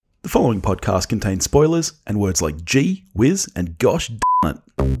following podcast contains spoilers and words like gee, whiz, and gosh damn it.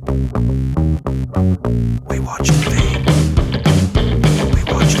 We watch the thing. We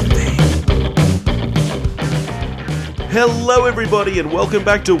watch the thing. Hello everybody and welcome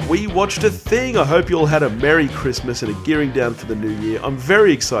back to We Watched a Thing. I hope you all had a Merry Christmas and are gearing down for the new year. I'm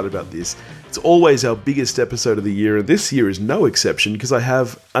very excited about this. It's always our biggest episode of the year, and this year is no exception because I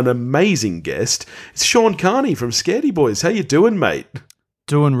have an amazing guest. It's Sean Carney from Scaredy Boys. How you doing, mate?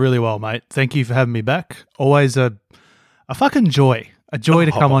 Doing really well, mate. Thank you for having me back. Always a fucking joy. A joy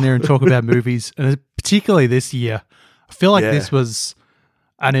to come on here and talk about movies, and particularly this year. I feel like this was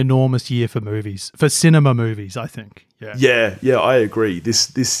an enormous year for movies, for cinema movies, I think. Yeah, I agree.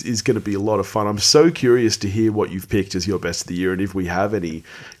 This is going to be a lot of fun. I'm so curious to hear what you've picked as your best of the year, and if we have any.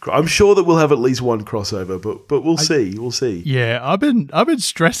 I'm sure that we'll have at least one crossover, but we'll see. We'll see. Yeah, I've been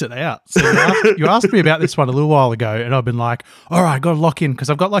stressing out. So you asked me about this one a little while ago, and I've been like, all right, got to lock in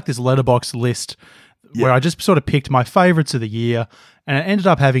because I've got like this letterbox list where I just sort of picked my favorites of the year, and it ended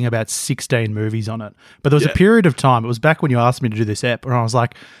up having about 16 movies on it. But there was a period of time, it was back when you asked me to do this app, and I was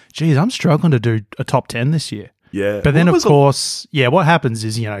like, geez, I'm struggling to do a top 10 this year. Yeah. But then, of course, what happens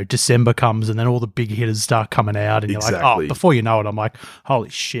is, December comes and then all the big hitters start coming out and you're like, oh, before you know it, I'm like, holy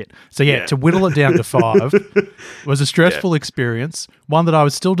shit. So, to whittle it down to 5 was a stressful experience, one that I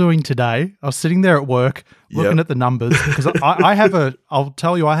was still doing today. I was sitting there at work looking at the numbers because I'll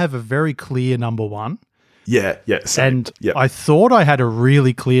tell you, I have a very clear number 1. Yeah. Same. And I thought I had a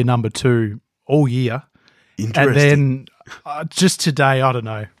really clear number 2 all year. Interesting. And then just today, I don't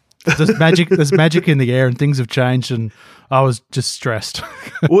know. There's magic in the air and things have changed and I was just stressed.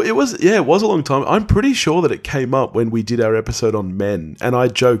 Well, it was a long time. I'm pretty sure that it came up when we did our episode on Men, and I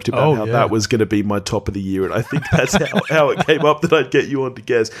joked about how that was going to be my top of the year, and I think that's how it came up that I'd get you on to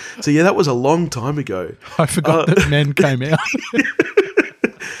guess. So that was a long time ago. I forgot that Men came out.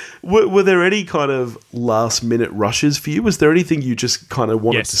 Were there any kind of last minute rushes for you? Was there anything you just kind of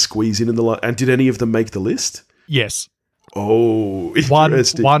wanted to squeeze in and did any of them make the list? Yes. Oh,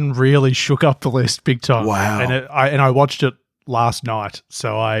 interesting. One really shook up the list big time. Wow. And I watched it last night.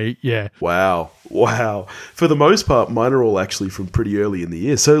 So Wow. For the most part, mine are all actually from pretty early in the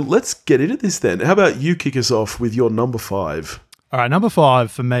year. So let's get into this then. How about you kick us off with your number 5? All right, number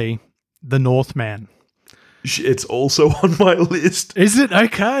 5 for me, The Northman. It's also on my list. Is it?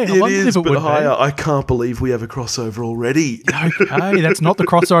 Okay. It is, but higher. I can't believe we have a crossover already. Okay, that's not the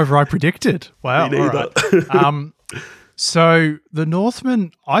crossover I predicted. Wow. Me neither. All right. So The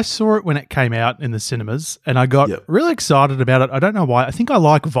Northman, I saw it when it came out in the cinemas and I got really excited about it. I don't know why. I think I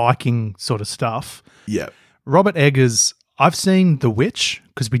like Viking sort of stuff. Yeah. Robert Eggers, I've seen The Witch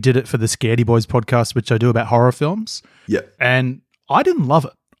because we did it for the Scaredy Boys podcast, which I do about horror films. Yeah. And I didn't love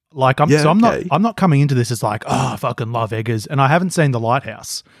it. Like I'm not coming into this as like, oh, I fucking love Eggers, and I haven't seen The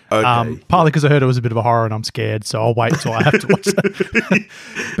Lighthouse. Okay. Partly because I heard it was a bit of a horror and I'm scared, so I'll wait until I have to watch that.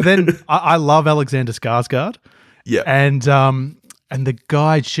 But then I love Alexander Skarsgård. Yeah. And the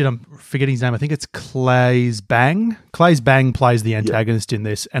guy, I'm forgetting his name. I think it's Claes Bang. Claes Bang plays the antagonist in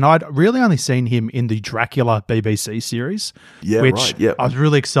this, and I'd really only seen him in the Dracula BBC series. Yeah, which I was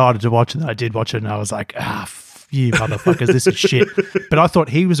really excited to watch, and then I did watch it, and I was like, you motherfuckers, this is shit. But I thought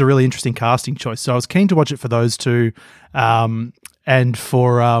he was a really interesting casting choice. So I was keen to watch it for those two. And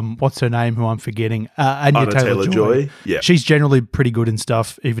for, what's her name, who I'm forgetting? Anya Taylor-Joy. Yeah. She's generally pretty good in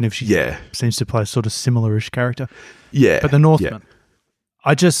stuff, even if she seems to play a sort of similar-ish character. Yeah. But The Northman,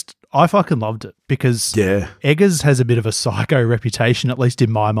 I fucking loved it because Eggers has a bit of a psycho reputation, at least in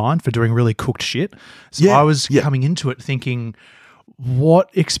my mind, for doing really cooked shit. So I was coming into it thinking, what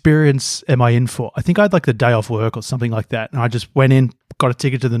experience am I in for? I think I had like the day off work or something like that. And I just went in, got a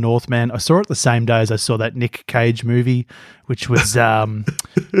ticket to The Northman. I saw it the same day as I saw that Nick Cage movie, which was had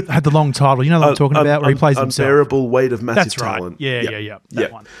the long title. You know what I'm talking about? Where he plays himself. Unbearable Weight of Massive Talent. Yeah.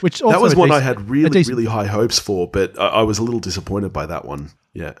 That one. Which also that was one I had really high hopes for, but I was a little disappointed by that one.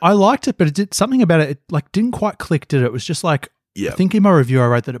 Yeah. I liked it, but it did something about it. It like didn't quite click, did it? It was just like, I think in my review I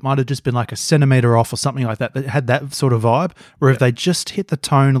wrote that it might have just been like a centimetre off or something like that had that sort of vibe, where if they just hit the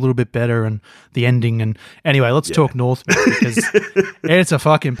tone a little bit better and the ending. And anyway, let's talk Northman because it's a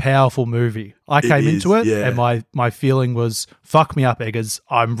fucking powerful movie. I came into it and my feeling was, fuck me up, Eggers.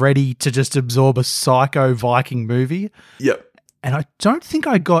 I'm ready to just absorb a psycho Viking movie. Yep. And I don't think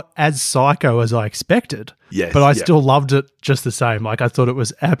I got as psycho as I expected. Yes, but I still loved it just the same. Like I thought it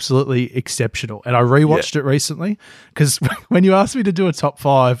was absolutely exceptional. And I rewatched it recently because when you asked me to do a top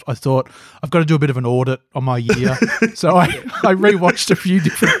 5, I thought I've got to do a bit of an audit on my year. So I rewatched a few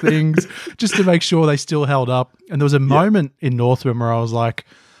different things just to make sure they still held up. And there was a moment in Northman where I was like,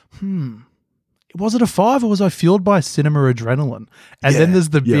 was it a 5 or was I fueled by cinema adrenaline? And then there's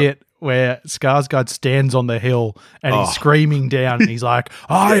the bit where Skarsgård stands on the hill and he's screaming down and he's like,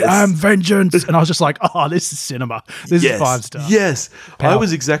 I am vengeance. And I was just like, oh, this is cinema. This is 5 stars. Yes. I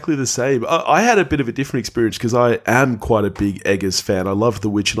was exactly the same. I had a bit of a different experience because I am quite a big Eggers fan. I loved The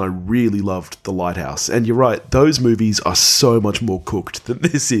Witch and I really loved The Lighthouse. And you're right, those movies are so much more cooked than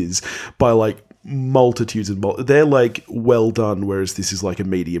this is by like multitudes and they're like well done, whereas this is like a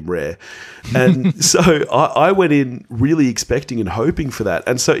medium rare. And so I went in really expecting and hoping for that.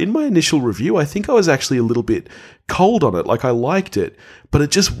 And so in my initial review, I think I was actually a little bit cold on it. Like I liked it, but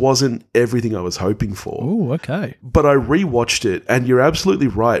it just wasn't everything I was hoping for. Oh, okay. But I rewatched it and you're absolutely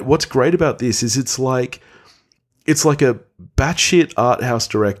right. What's great about this is it's like a batshit art house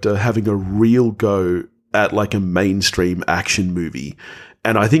director having a real go at like a mainstream action movie.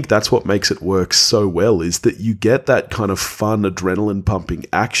 And I think that's what makes it work so well is that you get that kind of fun, adrenaline pumping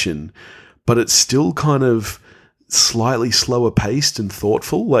action, but it's still kind of slightly slower paced and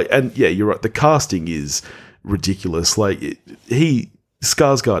thoughtful. Like, and yeah, you're right. The casting is ridiculous. Like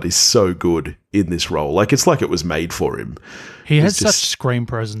Skarsgård is so good in this role. Like it's like it was made for him. He has such screen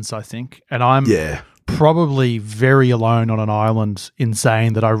presence, I think. And I'm probably very alone on an island in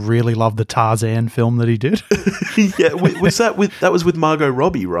saying that I really love the Tarzan film that he did. Was that with Margot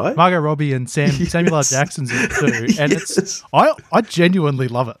Robbie, right? Margot Robbie and Samuel L. Jackson's in it too, and it's I genuinely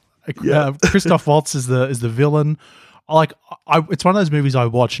love it. Christoph Waltz is the villain. It's one of those movies I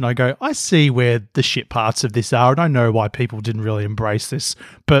watch and I go, I see where the shit parts of this are, and I know why people didn't really embrace this.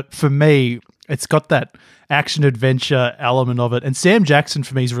 But for me, it's got that action adventure element of it. And Sam Jackson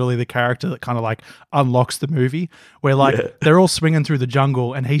for me is really the character that kind of like unlocks the movie where they're all swinging through the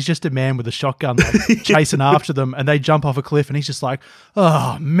jungle and he's just a man with a shotgun like chasing after them and they jump off a cliff and he's just like,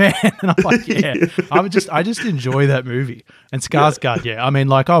 oh man. And I'm like, I just enjoy that movie. And Skarsgård, I mean,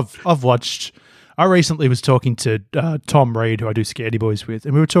 like I've watched, I recently was talking to Tom Reed, who I do Scaredy Boys with,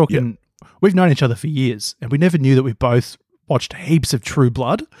 and we were talking, we've known each other for years and we never knew that we both watched heaps of True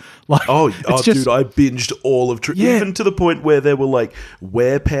Blood. Like, dude, I binged all of True, even to the point where there were like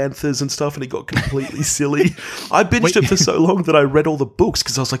were-panthers and stuff, and it got completely silly. I binged it for so long that I read all the books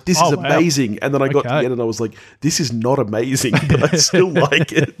because I was like, "This is amazing," and then I got to the end and I was like, "This is not amazing," but I still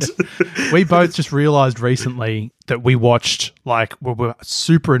like it. We both just realized recently that we watched we were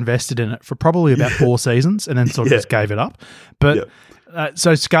super invested in it for probably about 4 seasons, and then sort of just gave it up. But.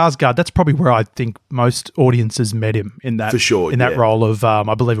 So Skarsgård, that's probably where I think most audiences met him in that, for sure, in that role of,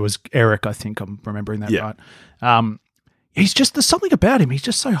 I believe it was Eric. I think I'm remembering that right. He's just, there's something about him. He's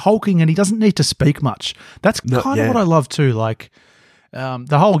just so hulking and he doesn't need to speak much. That's kind of what I love too. Like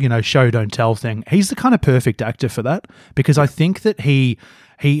the whole, show don't tell thing. He's the kind of perfect actor for that because I think that he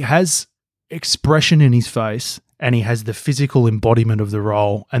has expression in his face. And he has the physical embodiment of the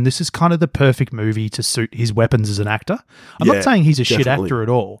role. And this is kind of the perfect movie to suit his weapons as an actor. I'm not saying he's a shit actor at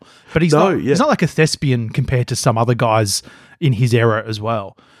all, but he's not like a thespian compared to some other guys in his era as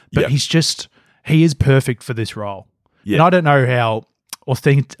well. But he is perfect for this role. Yeah. And I don't know how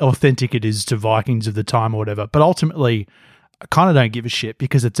authentic it is to Vikings of the time or whatever, but ultimately I kind of don't give a shit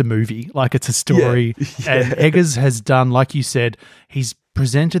because it's a movie. Like it's a story. And Eggers has done, like you said, he's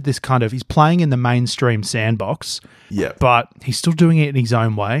presented this kind of, he's playing in the mainstream sandbox, but he's still doing it in his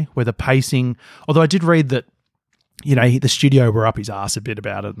own way where the pacing, although I did read that, the studio were up his ass a bit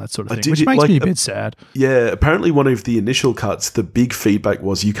about it and that sort of thing, which makes me a bit sad. Yeah, apparently one of the initial cuts, the big feedback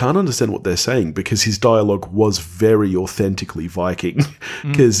was you can't understand what they're saying because his dialogue was very authentically Viking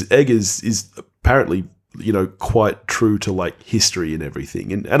because Eggers is apparently quite true to like history and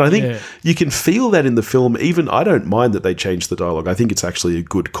everything. And I think you can feel that in the film. Even I don't mind that they changed the dialogue. I think it's actually a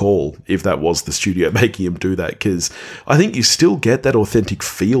good call if that was the studio making him do that because I think you still get that authentic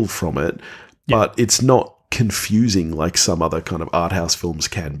feel from it, but it's not confusing like some other kind of art house films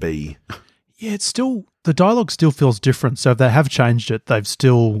can be. Yeah, it's still, the dialogue still feels different. So if they have changed it, they've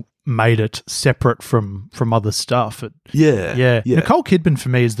still made it separate from other stuff. Nicole Kidman for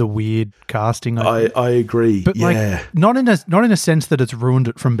me is the weird casting. I agree, but like not in a sense that it's ruined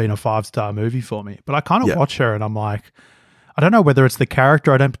it from being a 5-star movie for me. But I kind of watch her and I'm like, I don't know whether it's the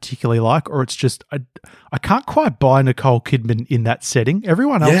character I don't particularly like or it's just I can't quite buy Nicole Kidman in that setting.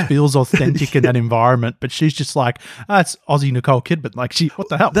 Everyone else feels authentic in that environment, but she's just like, it's Aussie Nicole Kidman. Like, what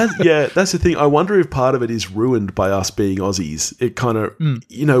the hell? That's the thing. I wonder if part of it is ruined by us being Aussies. It kind of,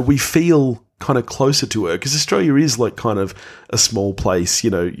 we feel kind of closer to her, because Australia is like kind of a small place.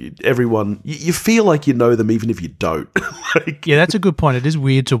 Everyone, you feel like you know them even if you don't. Yeah, that's a good point. It is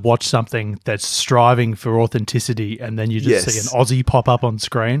weird to watch something that's striving for authenticity and then you just see an Aussie pop up on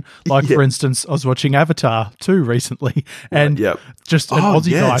screen. Like, for instance, I was watching Avatar 2 recently, and just an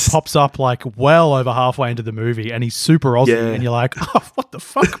Aussie guy pops up like well over halfway into the movie, and he's super Aussie, and you're like, oh, what the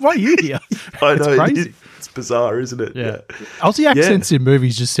fuck? Why are you here? I know. It's crazy. It's bizarre, isn't it? Yeah. Aussie accents in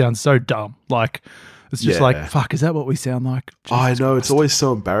movies just sound so dumb. Like, it's just like, fuck, is that what we sound like? Jesus I know, Christ. it's always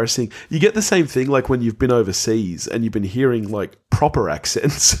so embarrassing. You get the same thing like when you've been overseas and you've been hearing like proper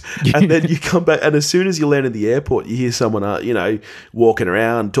accents, and then you come back, and as soon as you land in the airport, you hear someone, walking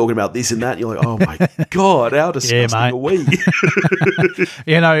around talking about this and that, and you're like, oh my God, how disgusting are we?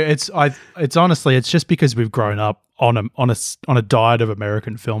 It's honestly, it's just because we've grown up on a diet of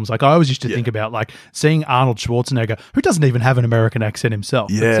American films. Like, I always used to think about like seeing Arnold Schwarzenegger, who doesn't even have an American accent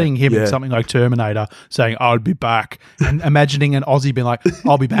himself, but seeing him in something like Terminator saying, I'll be back, and imagining an Aussie being like,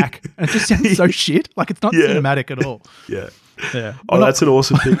 I'll be back. And it just sounds so shit. Like, it's not cinematic at all. Yeah. Oh, that's an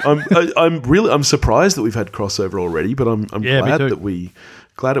awesome thing. I'm surprised that we've had crossover already, but I'm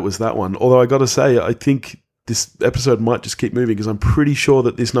glad it was that one. Although I got to say, I think this episode might just keep moving, because I'm pretty sure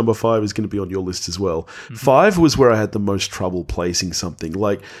that this number 5 is going to be on your list as well. 5 was where I had the most trouble placing something.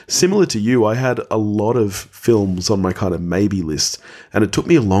 Like, similar to you, I had a lot of films on my kind of maybe list, and it took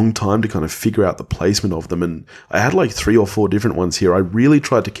me a long time to kind of figure out the placement of them. And I had like 3 or 4 different ones here. I really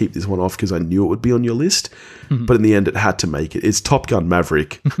tried to keep this one off because I knew it would be on your list, but in the end, it had to make it. It's Top Gun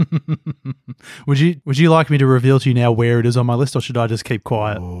Maverick. Would you like me to reveal to you now where it is on my list, or should I just keep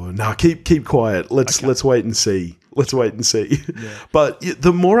quiet? Oh, no, keep quiet. Let's wait and see. Yeah. But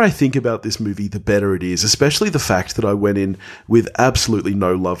the more I think about this movie, the better it is, especially the fact that I went in with absolutely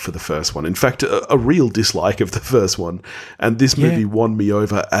no love for the first one. In fact, a real dislike of the first one. And this movie won me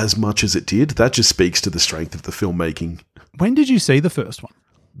over as much as it did. That just speaks to the strength of the filmmaking. When did you see the first one?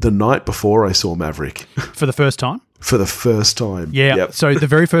 The night before I saw Maverick. For the first time? For the first time. Yeah. Yep. So the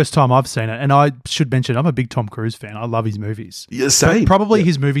very first time I've seen it, and I should mention, I'm a big Tom Cruise fan. I love his movies. Yeah, same. But probably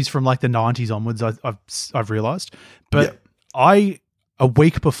his movies from like the 90s onwards, I've realised. But a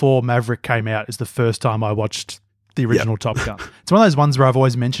week before Maverick came out is the first time I watched the original Top Gun. It's one of those ones where I've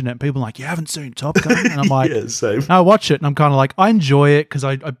always mentioned it, and people are like, you haven't seen Top Gun? And I'm like, same. No, I watch it, and I'm kind of like, I enjoy it because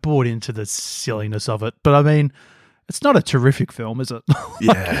I bought into the silliness of it. But I mean, it's not a terrific film, is it?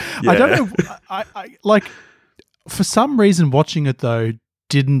 I don't know. I like, for some reason, watching it though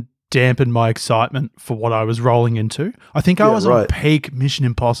didn't dampen my excitement for what I was rolling into. I think I was on peak Mission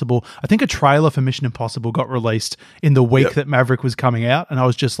Impossible. I think a trailer for Mission Impossible got released in the week that Maverick was coming out, and I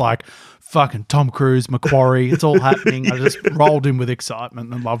was just like, fucking Tom Cruise, Macquarie, it's all happening. I just rolled in with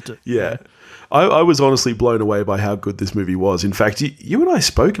excitement and loved it. Yeah. I was honestly blown away by how good this movie was. In fact, you and I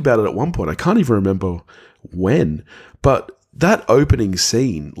spoke about it at one point. I can't even remember when, but that opening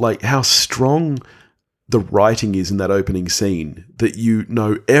scene, like how strong the writing is in that opening scene, that you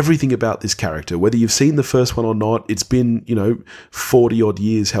know everything about this character, whether you've seen the first one or not. It's been 40 odd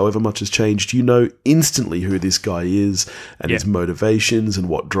years, however much has changed. You know instantly who this guy is and his motivations and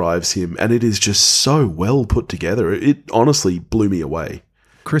what drives him, and it is just so well put together. It honestly blew me away.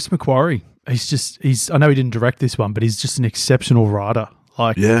 Chris McQuarrie, he's I know he didn't direct this one, but he's just an exceptional writer.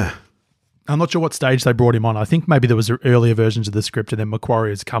 I'm not sure what stage they brought him on. I think maybe there was earlier versions of the script, and then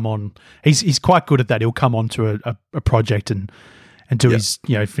Macquarie has come on. He's quite good at that. He'll come on to a project and do his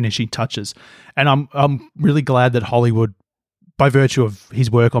finishing touches. And I'm really glad that Hollywood, by virtue of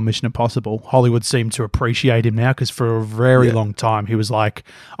his work on Mission Impossible, Hollywood seemed to appreciate him now, because for a very long time he was like,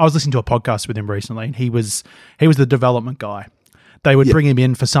 I was listening to a podcast with him recently, and he was the development guy. They would bring him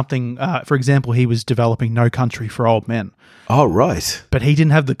in for something. For example, he was developing No Country for Old Men. Oh, right. But he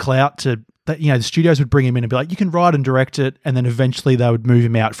didn't have the clout to. The studios would bring him in and be like, you can write and direct it, and then eventually they would move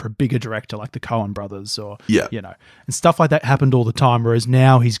him out for a bigger director like the Coen brothers, or and stuff like that happened all the time. Whereas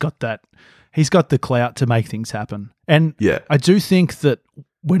now he's got the clout to make things happen. And I do think that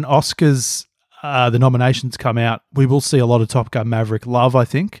when Oscars, the nominations come out, we will see a lot of Top Gun Maverick love, I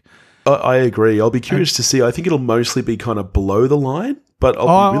think. I agree. I'll be curious to see. I think it'll mostly be kind of below the line, but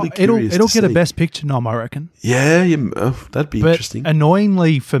I'll be really curious. It'll get a Best Picture nom, I reckon. Yeah, that'd be interesting.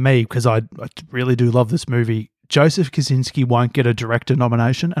 Annoyingly for me, because I really do love this movie, Joseph Kosinski won't get a director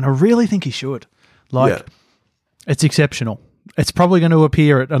nomination, and I really think he should. It's exceptional. It's probably going to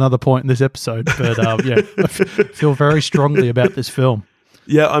appear at another point in this episode, but I feel very strongly about this film.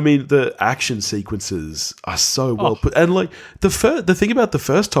 Yeah, I mean, the action sequences are so well put. And like the thing about the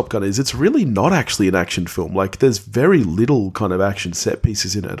first Top Gun is it's really not actually an action film. Like, there's very little kind of action set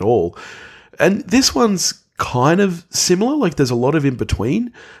pieces in it at all. And this one's kind of similar. Like there's a lot of in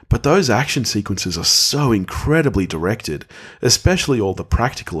between, but those action sequences are so incredibly directed, especially all the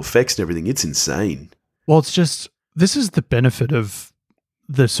practical effects and everything. It's insane. Well, it's just, this is the benefit of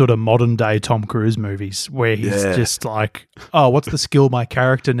the sort of modern day Tom Cruise movies where he's just like, oh, what's the skill my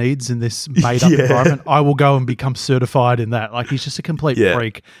character needs in this made up environment? I will go and become certified in that. Like he's just a complete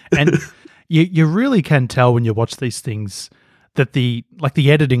freak. And you really can tell when you watch these things that the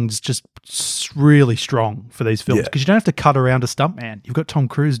editing's just really strong for these films because you don't have to cut around a stuntman. You've got Tom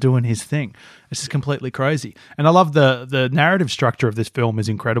Cruise doing his thing. It's just completely crazy. And I love the narrative structure of this film is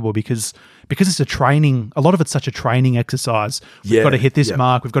incredible because it's a training, a lot of it's such a training exercise. We've got to hit this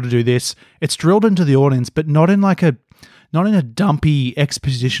mark, we've got to do this. It's drilled into the audience, but not in a dumpy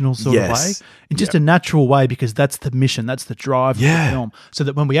expositional sort of way, in just a natural way because that's the mission, that's the drive of the film. So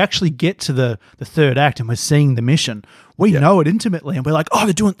that when we actually get to the third act and we're seeing the mission, we know it intimately and we're like, oh,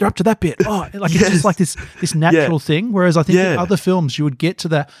 they're up to that bit. Oh, like it's just like this natural thing. Whereas I think in other films you would get to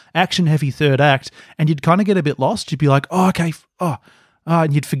the action heavy third act and you'd kind of get a bit lost. You'd be like, oh, okay,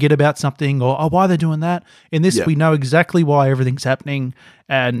 and you'd forget about something or, why are they doing that? In this, we know exactly why everything's happening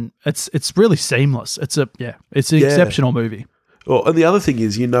and it's really seamless. It's an exceptional movie. Oh, and the other thing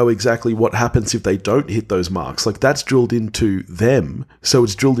is, you know exactly what happens if they don't hit those marks. Like that's drilled into them, so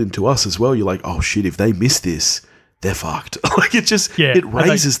it's drilled into us as well. You're like, oh shit, if they miss this, they're fucked. Like it just it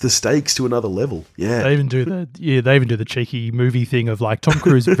raises the stakes to another level. Yeah. They even do the cheeky movie thing of like Tom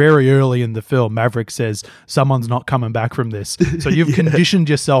Cruise very early in the film, Maverick says, someone's not coming back from this. So you've conditioned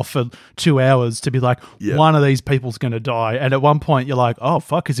yourself for 2 hours to be like, one of these people's gonna die. And at one point you're like, oh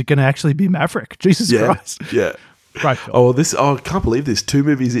fuck, is it gonna actually be Maverick? Jesus Christ. Yeah. Right. I can't believe this. 2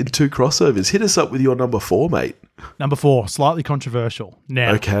 movies in 2 crossovers. Hit us up with your number 4, mate. Number 4, slightly controversial.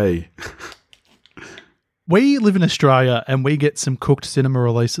 Now. Okay. We live in Australia and we get some cooked cinema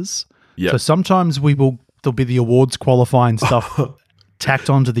releases. Yep. So sometimes there'll be the awards qualifying stuff tacked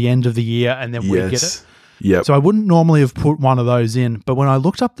onto the end of the year and then we get it. Yep. So I wouldn't normally have put one of those in, but when I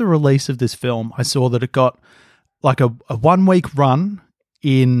looked up the release of this film, I saw that it got like a 1 week run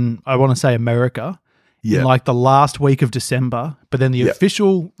in, I want to say America, in like the last week of December, but then the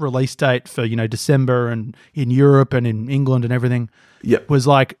official release date for, December and in Europe and in England and everything was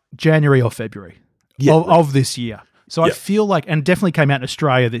like January or February. Of this year. So I feel like, and definitely came out in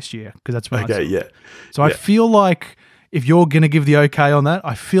Australia this year because that's when I saw it. So I feel like if you're going to give the okay on that,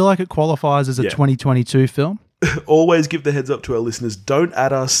 I feel like it qualifies as a 2022 film. Always give the heads up to our listeners. Don't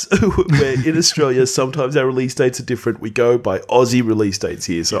add us. We're in Australia. Sometimes our release dates are different. We go by Aussie release dates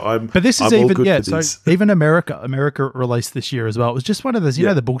here. So But this is even, so even America released this year as well. It was just one of those,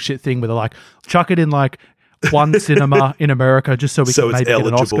 the bullshit thing where they're like, chuck it in like one cinema in America just so we can maybe get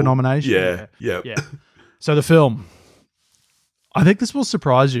an Oscar nomination. Yeah. So the film, I think this will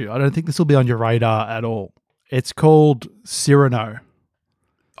surprise you. I don't think this will be on your radar at all. It's called Cyrano.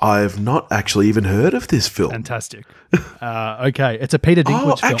 I've not actually even heard of this film. Fantastic. Okay, it's a Peter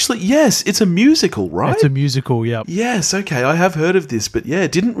Dinklage film. Actually, yes, it's a musical, right? It's a musical, yeah. Yes, okay, I have heard of this, but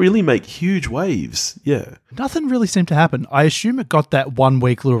it didn't really make huge waves. Yeah. Nothing really seemed to happen. I assume it got that 1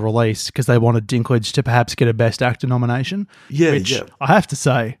 week little release because they wanted Dinklage to perhaps get a Best Actor nomination. Which I have to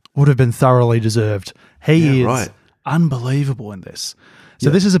say would have been thoroughly deserved. He is unbelievable in this.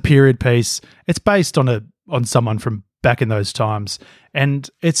 So this is a period piece. It's based on someone from back in those times. And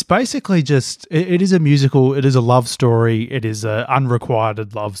it's basically just, it is a musical, it is a love story, it is an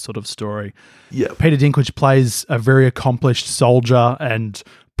unrequited love sort of story. Yeah. Peter Dinklage plays a very accomplished soldier and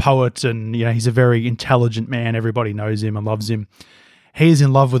poet, and he's a very intelligent man. Everybody knows him and loves him. He's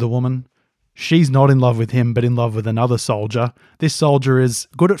in love with a woman. She's not in love with him, but in love with another soldier. This soldier is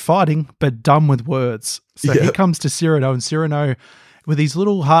good at fighting, but dumb with words. So he comes to Cyrano, and Cyrano, with he's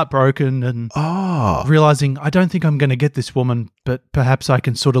little heartbroken and realizing, I don't think I'm going to get this woman, but perhaps I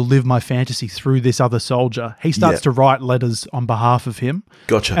can sort of live my fantasy through this other soldier. He starts to write letters on behalf of him.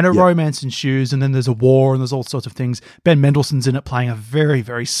 Gotcha. And a romance ensues, and then there's a war, and there's all sorts of things. Ben Mendelsohn's in it playing a very,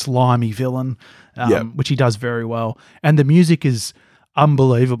 very slimy villain, which he does very well. And the music is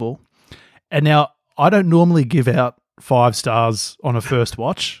unbelievable. And now, I don't normally give out 5 stars on a first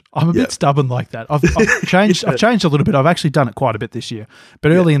watch. I'm a bit stubborn like that. I've changed. I've changed a little bit. I've actually done it quite a bit this year,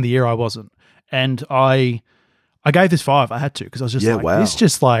 but early in the year I wasn't. And I gave this 5. I had to because I was just like, it's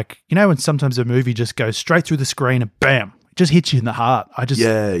just like when sometimes a movie just goes straight through the screen and bam, it just hits you in the heart. I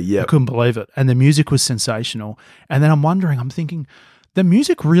couldn't believe it, and the music was sensational. And then I'm thinking, the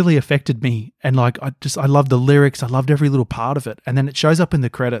music really affected me, and I loved the lyrics. I loved every little part of it. And then it shows up in the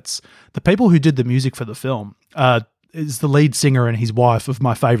credits. The people who did the music for the film is the lead singer and his wife of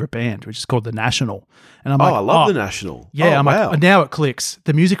my favorite band, which is called The National. And I'm like, I love The National. Yeah, wow. like, now it clicks.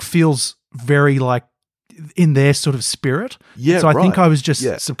 The music feels very like in their sort of spirit. Yeah, so I think right. I was just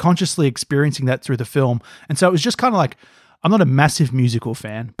subconsciously experiencing that through the film. And so it was just kind of like, I'm not a massive musical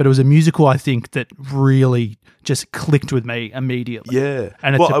fan, but it was a musical I think that really just clicked with me immediately. Yeah.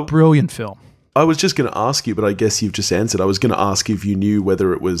 And it's a brilliant film. I was just going to ask you, but I guess you've just answered. I was going to ask if you knew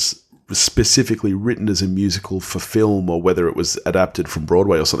whether it was specifically written as a musical for film or whether it was adapted from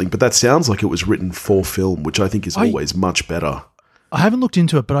Broadway or something. But that sounds like it was written for film, which I think is always much better. I haven't looked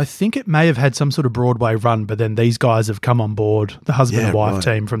into it, but I think it may have had some sort of Broadway run, but then these guys have come on board, the husband and wife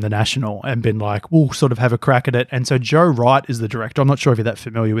team from the National, and been like, we'll sort of have a crack at it. And so Joe Wright is the director. I'm not sure if you're that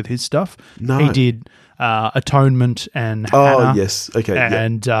familiar with his stuff. No. He did Atonement and Hannah. Oh, yes. Okay.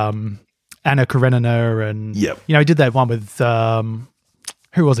 And Anna Karenina and, he did that one with,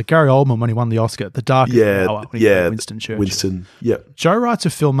 who was it? Gary Oldman when he won the Oscar, The Darkest Hour. When he played Winston Churchill. Winston, yep. Joe Wright's a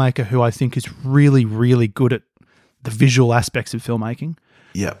filmmaker who I think is really, really good at the visual aspects of filmmaking.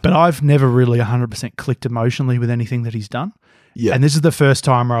 Yeah. But I've never really 100% clicked emotionally with anything that he's done. Yeah. And this is the first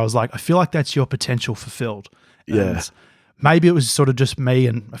time where I was like, I feel like that's your potential fulfilled. Yeah. And maybe it was sort of just me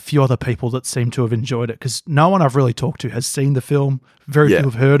and a few other people that seem to have enjoyed it, because no one I've really talked to has seen the film. Very few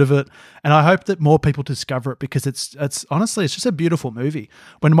have heard of it. And I hope that more people discover it, because it's honestly, it's just a beautiful movie.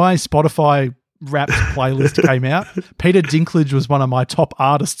 When my Spotify Wrapped playlist came out, Peter Dinklage was one of my top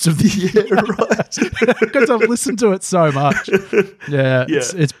artists of the year. Right. Because I've listened to it so much. Yeah.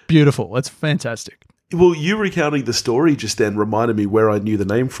 It's beautiful. It's fantastic. Well, you recounting the story just then reminded me where I knew the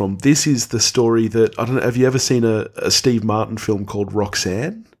name from. This is the story that, I don't know, have you ever seen a Steve Martin film called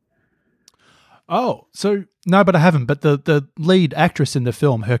Roxanne? Oh, so no, but I haven't. But the lead actress in the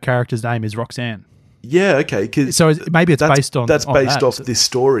film, her character's name is Roxanne. Yeah, okay. So maybe it's based on that's based that, off this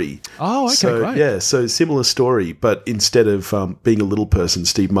story. Oh, okay, so, great. Yeah, so similar story, but instead of being a little person,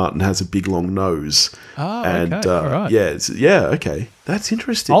 Steve Martin has a big long nose. Oh, and, okay. All right. Okay. That's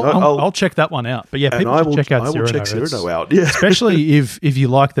interesting. I'll check that one out. But yeah, people should check out Cyrano. I will check Cyrano out. Yeah, especially if you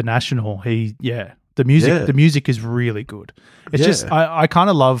like The National. The music is really good. It's just I kind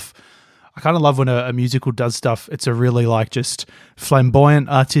of love when a musical does stuff. It's a really like just flamboyant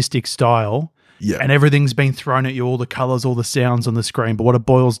artistic style. Yeah. And everything's been thrown at you, all the colors, all the sounds on the screen. But what it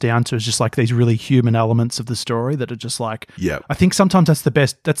boils down to is just like these really human elements of the story that are just like, I think sometimes that's the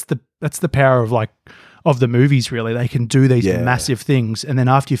best. That's the power of the movies, really. They can do these massive things. And then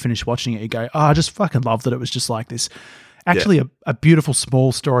after you finish watching it, you go, I just fucking love that it was just like this. Actually, a beautiful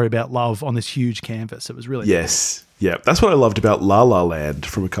small story about love on this huge canvas. It was really Yes. Cool. Yeah, that's what I loved about La La Land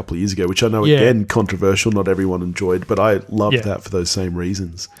from a couple of years ago, which I know, again, controversial. Not everyone enjoyed, but I loved that for those same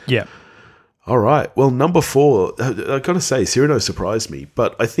reasons. Yeah. All right. Well, number 4, I got to say, Cyrano surprised me,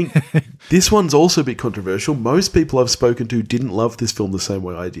 but I think this one's also a bit controversial. Most people I've spoken to didn't love this film the same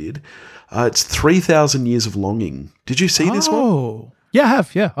way I did. It's 3,000 Years of Longing. Did you see this one? Oh, yeah, I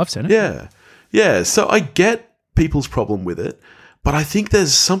have. Yeah, I've seen it. Yeah. Yeah. So I get people's problem with it, but I think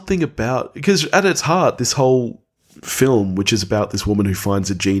there's something about, because at its heart, this whole film, which is about this woman who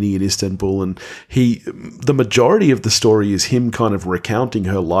finds a genie in Istanbul, and the majority of the story is him kind of recounting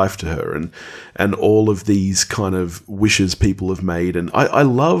her life to her and all of these kind of wishes people have made. And I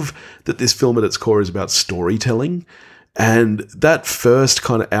love that this film at its core is about storytelling. And that first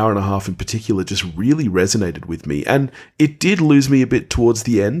kind of hour and a half in particular just really resonated with me. And it did lose me a bit towards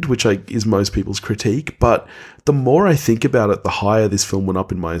the end, which is most people's critique. But the more I think about it, the higher this film went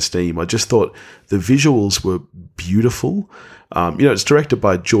up in my esteem. I just thought the visuals were beautiful. It's directed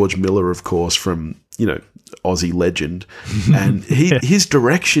by George Miller, of course, from, Aussie legend. And his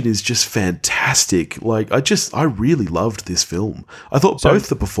direction is just fantastic. Like, I really loved this film. I thought both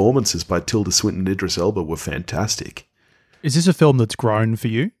the performances by Tilda Swinton and Idris Elba were fantastic. Is this a film that's grown for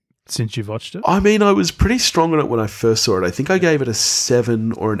you since you've watched it? I mean, I was pretty strong on it when I first saw it. I think I gave it a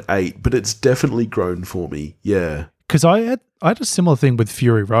 7 or an 8, but it's definitely grown for me. Yeah. Because I had a similar thing with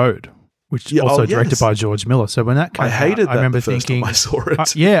Fury Road, which also directed by George Miller. So when that came out, I remember the first thinking, time I saw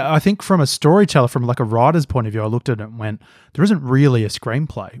it. I think from a storyteller, from like a writer's point of view, I looked at it and went, there isn't really a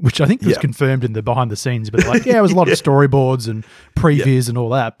screenplay, which I think was confirmed in the behind the scenes. But like, it was a lot of storyboards and previews and all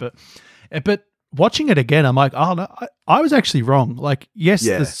that. But watching it again, I'm like, oh no, I was actually wrong. Like, yes,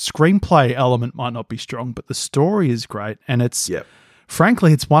 the screenplay element might not be strong, but the story is great. And it's,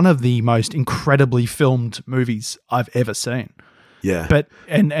 frankly, it's one of the most incredibly filmed movies I've ever seen. Yeah. But,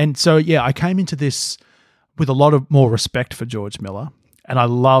 and so, I came into this with a lot of more respect for George Miller, and I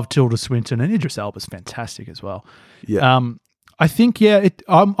love Tilda Swinton, and Idris Elba's fantastic as well. Yeah. I think,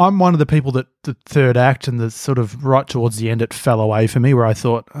 I'm one of the people that the third act and the sort of right towards the end, it fell away for me, where I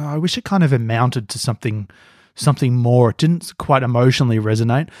thought, I wish it kind of amounted to something more. It didn't quite emotionally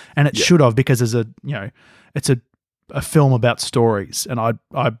resonate, and it should have, because it's a film about stories, and I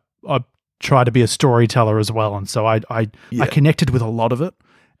try to be a storyteller as well, and so I connected with a lot of it.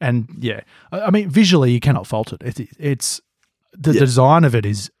 And I mean, visually you cannot fault it. It's the design of it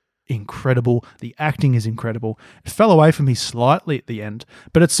is incredible. The acting is incredible. It fell away from me slightly at the end,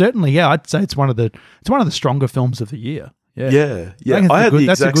 but it's certainly I'd say it's one of the stronger films of the year. Yeah. I had the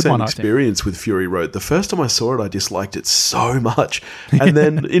exact same experience with Fury Road. The first time I saw it, I disliked it so much. And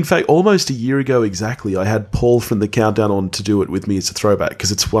then, in fact, almost a year ago exactly, I had Paul from the Countdown on to do it with me as a throwback because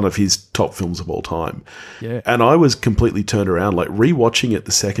it's one of his top films of all time. Yeah. And I was completely turned around. Like, rewatching it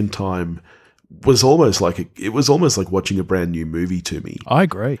the second time was almost like watching a brand new movie to me. I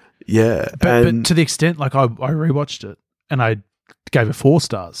agree. Yeah. But to the extent, like, I rewatched it and I gave it 4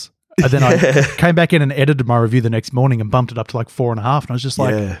 stars. And then I came back in and edited my review the next morning and bumped it up to like 4.5. And I was just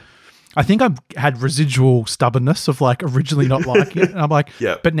like, I think I had residual stubbornness of like originally not liking it. And I'm like,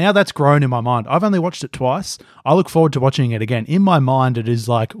 but now that's grown in my mind. I've only watched it twice. I look forward to watching it again. In my mind, it is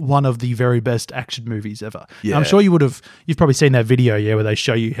like one of the very best action movies ever. Yeah. I'm sure you've probably seen that video, where they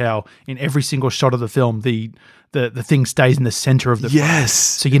show you how in every single shot of the film, the thing stays in the center of the frame.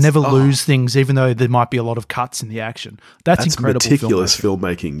 So you never lose things, even though there might be a lot of cuts in the action. That's incredible meticulous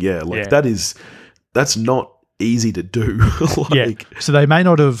filmmaking. That's not easy to do. So they may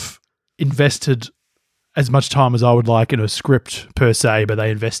not have invested as much time as I would like in a script per se, but they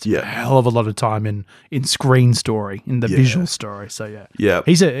invested a hell of a lot of time in screen story, in the visual story. So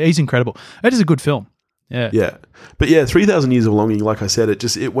he's incredible. It is a good film. Yeah. But 3,000 Years of Longing, like I said,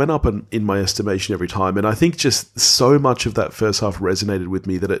 it went up in my estimation every time. And I think just so much of that first half resonated with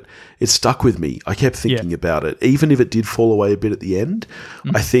me that it stuck with me. I kept thinking about it. Even if it did fall away a bit at the end,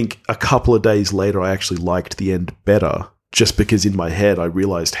 I think a couple of days later, I actually liked the end better just because in my head, I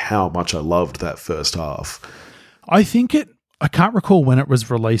realized how much I loved that first half. I can't recall when it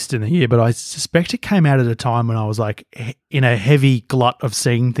was released in the year, but I suspect it came out at a time when I was like in a heavy glut of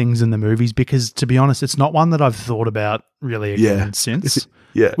seeing things in the movies because, to be honest, it's not one that I've thought about really again since.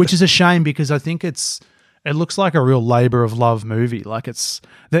 Which is a shame because I think it looks like a real labor of love movie. Like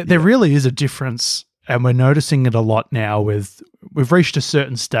there really is a difference, and we're noticing it a lot now we've reached a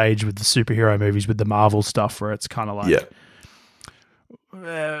certain stage with the superhero movies, with the Marvel stuff, where it's kind of like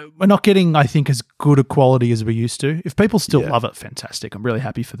we're not getting, I think, as good a quality as we used to. If people still love it, fantastic. I'm really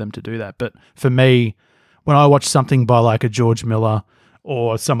happy for them to do that. But for me, when I watch something by like a George Miller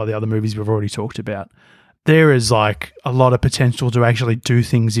or some of the other movies we've already talked about, there is like a lot of potential to actually do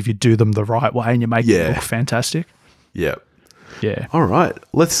things if you do them the right way and you make it look fantastic. Yeah. All right.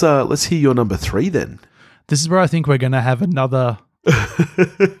 Let's hear your number 3 then. This is where I think we're going to have another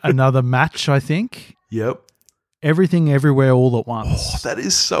match, I think. Yep. Everything Everywhere All at Once. Oh, that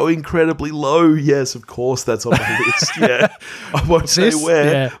is so incredibly low. Yes, of course, that's on my list. I won't say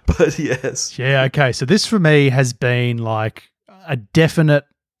where, but yes. Yeah, okay. So this for me has been like a definite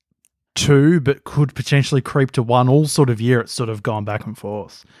 2, but could potentially creep to 1 all sort of year. It's sort of gone back and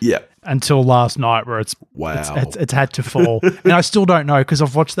forth. Yeah. Until last night where it's had to fall. And I still don't know because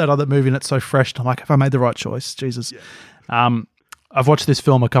I've watched that other movie and it's so fresh. And I'm like, have I made the right choice? Jesus. Yeah. I've watched this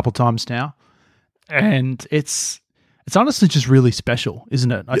film a couple times now. And it's honestly just really special,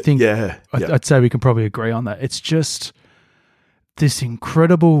 isn't it? I think I'd say we can probably agree on that. It's just this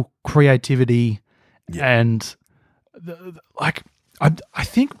incredible creativity and I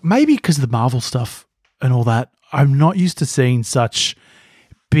think maybe because of the Marvel stuff and all that, I'm not used to seeing such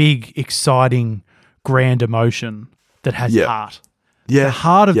big, exciting, grand emotion that has heart. Yeah. The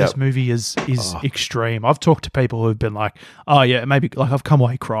heart of this movie is extreme. I've talked to people who've been like, maybe like I've come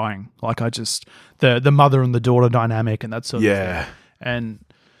away crying. Like I just, the mother and the daughter dynamic and that sort of thing. And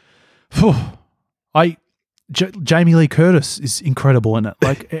Jamie Lee Curtis is incredible in it.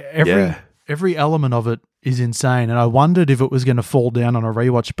 Like every element of it is insane. And I wondered if it was going to fall down on a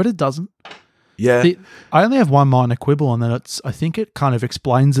rewatch, but it doesn't. Yeah. I only have one minor quibble, and then I think it kind of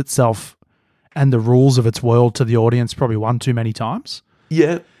explains itself and the rules of its world to the audience probably one too many times.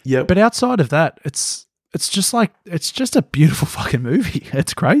 Yeah. But outside of that, it's just a beautiful fucking movie.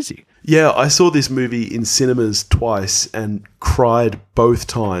 It's crazy. Yeah, I saw this movie in cinemas twice and cried both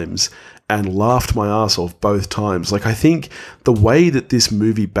times and laughed my ass off both times. Like, I think the way that this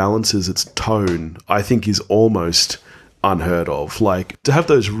movie balances its tone, I think is almost unheard of. Like, to have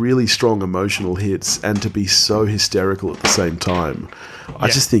those really strong emotional hits and to be so hysterical at the same time. I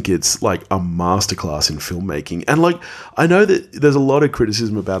just think it's like a masterclass in filmmaking. And like, I know that there's a lot of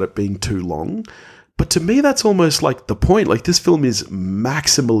criticism about it being too long, but to me, that's almost like the point. Like, this film is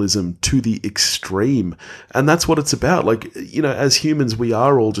maximalism to the extreme. And that's what it's about. Like, you know, as humans, we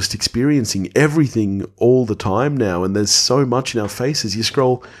are all just experiencing everything all the time now. And there's so much in our faces. You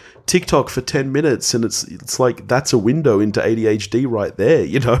scroll TikTok for 10 minutes and it's like that's a window into ADHD right there,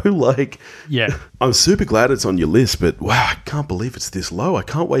 you know? Like, yeah. I'm super glad it's on your list, but wow, I can't believe it's this low. I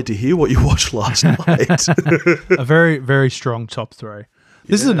can't wait to hear what you watched last night. A very, very strong top 3.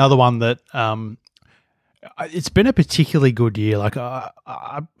 This is another one that it's been a particularly good year. Like I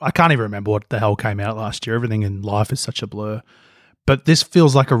can't even remember what the hell came out last year. Everything in life is such a blur. But this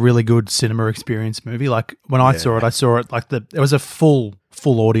feels like a really good cinema experience movie. Like when I saw it like it was a full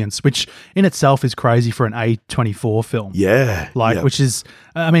audience, which in itself is crazy for an A24 film. Yeah. Which is,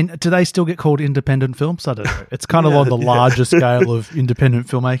 I mean, do they still get called independent films? I don't know. It's kind of on the larger scale of independent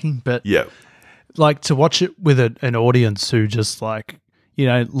filmmaking. But like to watch it with an audience who just like, you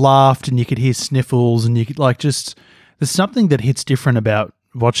know, laughed and you could hear sniffles and you could like just, there's something that hits different about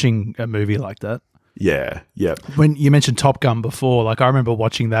watching a movie like that. Yeah. When you mentioned Top Gun before, like I remember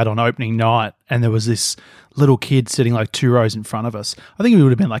watching that on opening night and there was this little kid sitting like 2 rows in front of us. I think he would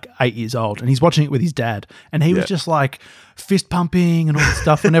have been like 8 years old and he's watching it with his dad and he was just like fist pumping and all this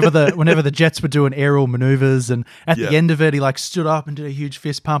stuff whenever the jets were doing aerial maneuvers, and at the end of it he like stood up and did a huge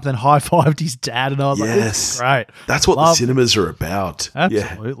fist pump and then high-fived his dad, and I was like, this is great. That's what the cinemas are about.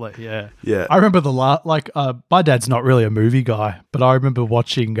 Absolutely, yeah. I remember my dad's not really a movie guy, but I remember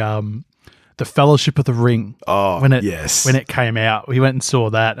watching The Fellowship of the Ring. When it came out, we went and saw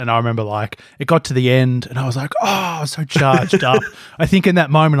that, and I remember like it got to the end, and I was like, I was so charged up. I think in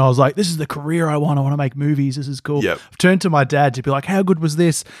that moment I was like, this is the career I want. I want to make movies. This is cool. Yep. I've turned to my dad to be like, how good was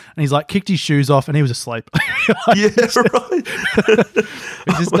this? And he's like, kicked his shoes off, and he was asleep. Right. He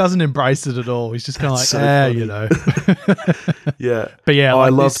just doesn't embrace it at all. He's just kind of like, so you know. Yeah, but yeah, I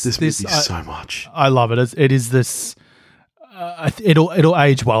love this movie so much. I love it. It is this. It'll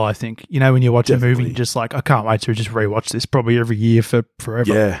age well, I think. You know, when you watch a movie, you're just like, I can't wait to just rewatch this probably every year for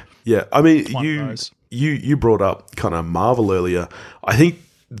forever. Yeah. I mean, you brought up kind of Marvel earlier. I think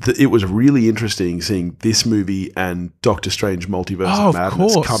it was really interesting seeing this movie and Doctor Strange Multiverse of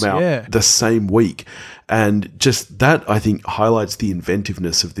Madness come out the same week. And just that, I think, highlights the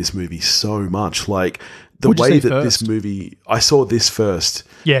inventiveness of this movie so much. Like, the way that this movie, I saw this first.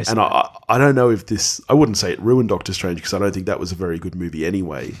 Yes. And I don't know if I wouldn't say it ruined Doctor Strange because I don't think that was a very good movie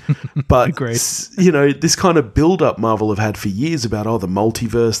anyway. But, you know, this kind of build-up Marvel have had for years about, the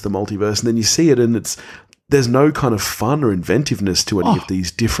multiverse. And then you see it and there's no kind of fun or inventiveness to any of these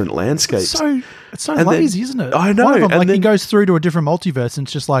different landscapes. It's so lazy, isn't it? I know. One of them, he goes through to a different multiverse and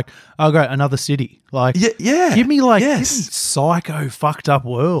it's just like, oh, great, another city. Like, give me psycho fucked up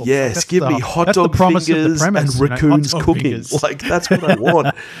world. Yes, like, give me hot dog fingers and raccoons cooking. Like, that's what I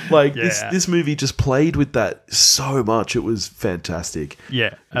want. Like, this movie just played with that so much. It was fantastic.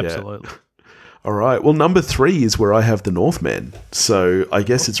 Yeah, absolutely. Yeah. All right. Well, number 3 is where I have the Northman. So I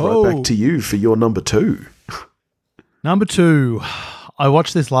guess it's right back to you for your number 2. Number 2, I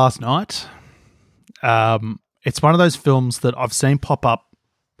watched this last night. It's one of those films that I've seen pop up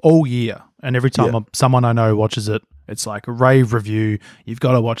all year, and every time someone I know watches it, it's like a rave review. You've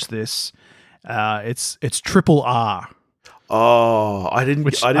got to watch this. It's Triple R. Oh, I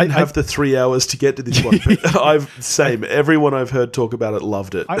didn't have the 3 hours to get to this one. But everyone I've heard talk about it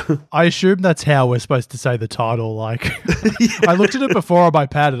loved it. I assume that's how we're supposed to say the title. Like, I looked at it before on my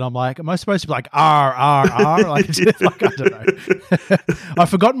pad and I'm like, am I supposed to be like R, R, R? Like, I don't know. I've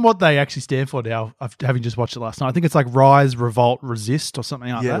forgotten what they actually stand for now, having just watched it last night. I think it's like Rise, Revolt, Resist or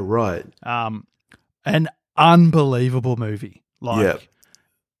something like that. Yeah, right. An unbelievable movie. Like,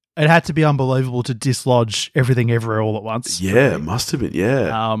 it had to be unbelievable to dislodge Everything Everywhere All at Once. Yeah, it must have been,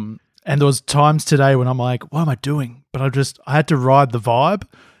 And there was times today when I'm like, what am I doing? But I had to ride the vibe.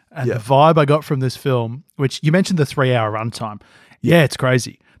 And the vibe I got from this film, which you mentioned the 3-hour runtime. Yeah, it's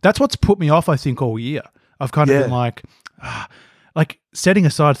crazy. That's what's put me off, I think, all year. I've kind of been like setting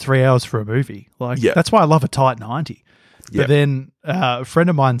aside 3 hours for a movie. Like, that's why I love a tight 90. But then a friend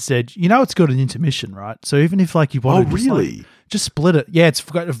of mine said, it's got an intermission, right? So even if like you want to just split it. Yeah, it's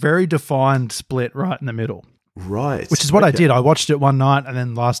got a very defined split right in the middle. Right. Which is what I did. I watched it one night and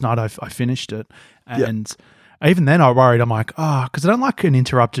then last night I finished it. And even then I worried, I'm like, because I don't like an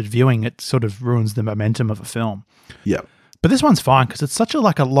interrupted viewing. It sort of ruins the momentum of a film. Yeah. But this one's fine because it's such a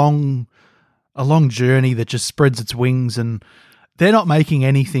long journey that just spreads its wings, and they're not making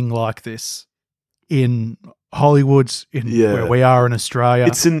anything like this in Hollywood, where we are in Australia.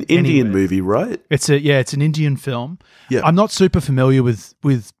 It's an Indian movie, right? It's an Indian film. Yeah. I'm not super familiar with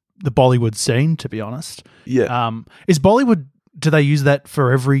the Bollywood scene, to be honest. Yeah. Is Bollywood, do they use that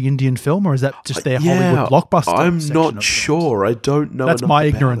for every Indian film, or is that just their Hollywood blockbuster? I'm not sure. I don't know. That's my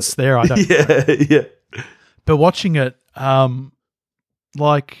ignorance there. I don't know. Yeah. But watching it, I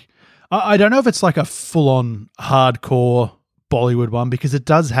don't know if it's like a full-on hardcore Bollywood one because it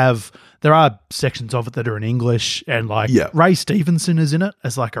does have, there are sections of it that are in English, and like Ray Stevenson is in it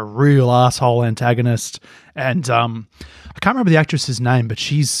as like a real asshole antagonist. And I can't remember the actress's name, but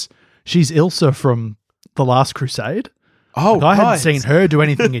she's Ilsa from The Last Crusade. Oh, like, I hadn't seen her do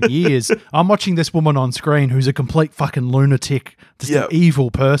anything in years. I'm watching this woman on screen who's a complete fucking lunatic, just an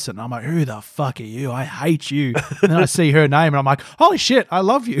evil person. I'm like, who the fuck are you? I hate you. And then I see her name and I'm like, holy shit, I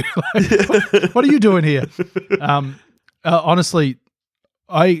love you. Like, what are you doing here? Honestly,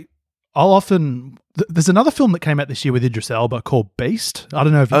 I'll often... There's another film that came out this year with Idris Elba called Beast. I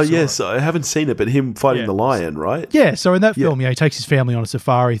don't know if you saw yes, it. I haven't seen it, but him fighting the lion, right? Yeah, so in that film, he takes his family on a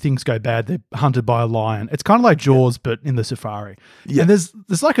safari, things go bad, they're hunted by a lion. It's kind of like Jaws, but in the safari. Yeah. And there's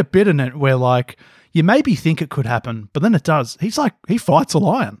like a bit in it where like you maybe think it could happen, but then it does. He fights a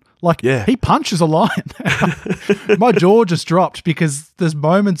lion. Like he punches a lion. My jaw just dropped because there's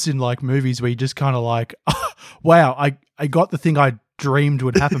moments in like movies where you just kind of like, oh, wow, I got the thing I dreamed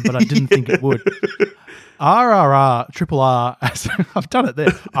would happen, but I didn't think it would. RRR, triple R, I've done it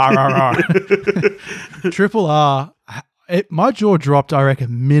there. RRR. Triple R, my jaw dropped, I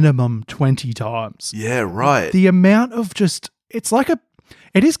reckon, minimum 20 times. Yeah, right. The amount of just, it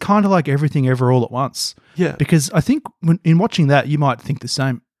is kind of like Everything Ever All at Once. Yeah. Because I think in watching that, you might think the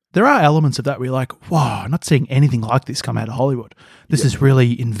same. There are elements of that where you're like, wow, I'm not seeing anything like this come out of Hollywood. This is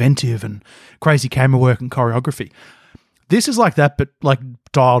really inventive and crazy camera work and choreography. This is like that, but like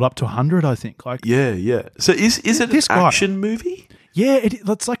dialed up to 100, I think. Like, yeah. So is it an action movie? Yeah,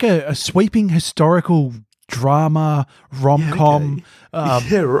 it's like a sweeping historical drama, rom-com,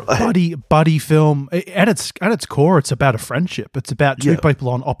 buddy film. At its core, it's about a friendship. It's about two people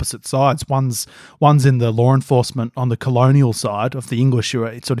on opposite sides. One's in the law enforcement on the colonial side of the English who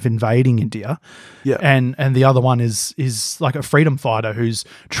are sort of invading India. Yeah. And the other one is like a freedom fighter who's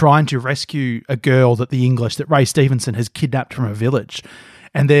trying to rescue a girl that Ray Stevenson has kidnapped from a village.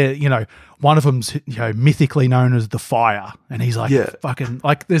 And they're, one of them's, mythically known as the Fire. And he's like, fucking,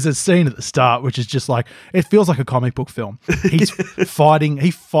 like, there's a scene at the start, which is just like, it feels like a comic book film. He's fighting,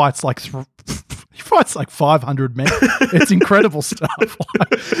 he fights like 500 men. It's incredible stuff.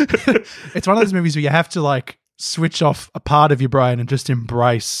 It's one of those movies where you have to like switch off a part of your brain and just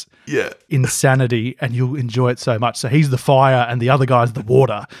embrace insanity, and you'll enjoy it so much. So he's the fire and the other guy's the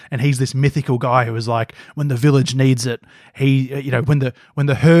water, and he's this mythical guy who is like, when the village needs it, he, when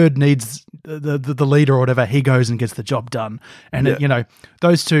the herd needs the leader or whatever, he goes and gets the job done. And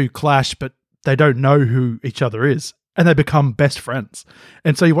those two clash, but they don't know who each other is, and they become best friends.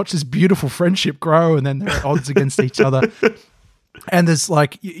 And so you watch this beautiful friendship grow, and then they're at odds against each other. And there's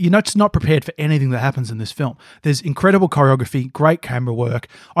like, you're just not prepared for anything that happens in this film. There's incredible choreography, great camera work.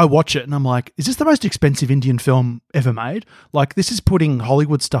 I watch it and I'm like, is this the most expensive Indian film ever made? Like, this is putting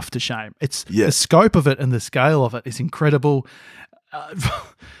Hollywood stuff to shame. It's the scope of it and the scale of it is incredible.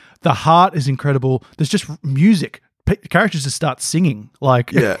 The heart is incredible. There's just music. Characters just start singing.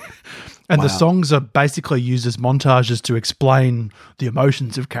 Like, and the songs are basically used as montages to explain the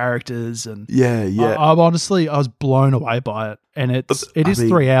emotions of characters. And I was blown away by it. And it is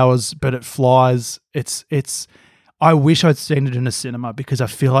 3 hours, but it flies. I wish I'd seen it in a cinema because I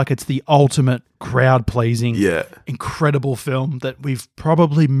feel like it's the ultimate crowd-pleasing, incredible film that we've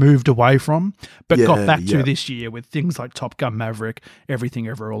probably moved away from, but got back to this year with things like Top Gun Maverick, Everything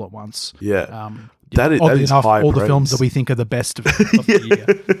Ever All at Once. That is high all praise. The films that we think are the best of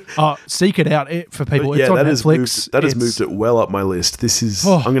the year. Seek it out for people. It's on Netflix. That has moved it well up my list. This is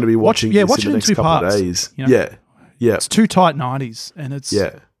I'm going to be watching this in the next couple of days. It's two tight 90s, and it's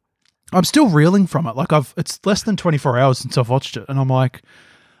I'm still reeling from it. Like it's less than 24 hours since I've watched it, and I'm like,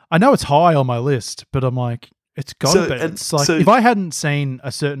 I know it's high on my list, but I'm like, it's got to be. It's like, if I hadn't seen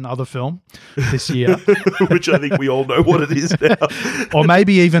a certain other film this year, which I think we all know what it is now, or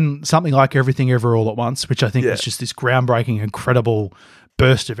maybe even something like Everything Ever All at Once, which I think is just this groundbreaking, incredible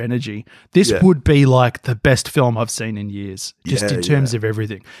burst of energy. This would be like the best film I've seen in years, just in terms of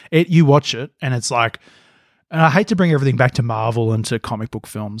everything. You watch it, and it's like, and I hate to bring everything back to Marvel and to comic book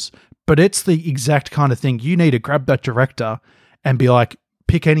films, but it's the exact kind of thing. You need to grab that director and be like,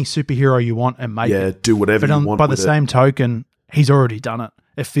 pick any superhero you want and make it. Yeah, do whatever you want. By the same token, he's already done it.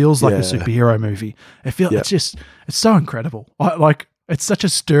 It feels like a superhero movie. It's so incredible. It's such a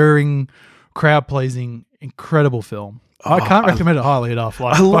stirring, crowd pleasing, incredible film. I can't recommend it highly enough.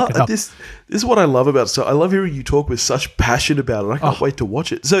 Like, I love this. This is what I love about it. So I love hearing you talk with such passion about it. I can't wait to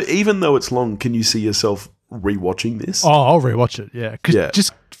watch it. So even though it's long, can you see yourself rewatching this? Oh, I'll rewatch it. Yeah,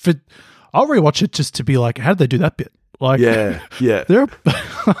 I'll rewatch it just to be like, how did they do that bit? Like, they're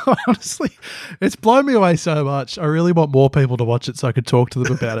honestly, it's blown me away so much. I really want more people to watch it so I could talk to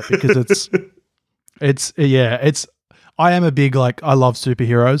them about it because I am a big, I love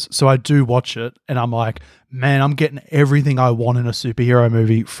superheroes, so I do watch it, and I'm like, man, I'm getting everything I want in a superhero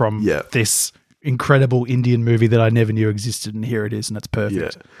movie from this incredible Indian movie that I never knew existed, and here it is, and it's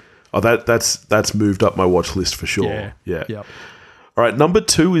perfect. Yeah. Oh, that's moved up my watch list for sure. Yeah. Yep. All right, number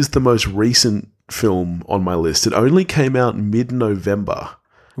 2 is the most recent film on my list. It only came out mid-November.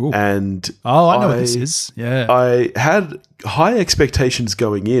 Ooh. And I know what this is. Yeah. I had high expectations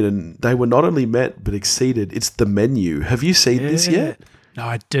going in, and they were not only met but exceeded. It's The Menu. Have you seen this yet?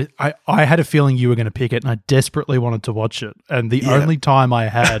 No, I had a feeling you were going to pick it, and I desperately wanted to watch it. And the only time I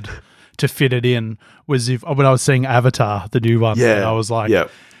had to fit it in was when I was seeing Avatar, the new one. Yeah. And I was like,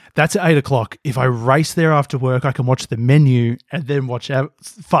 that's at 8:00. If I race there after work, I can watch The Menu and then watch.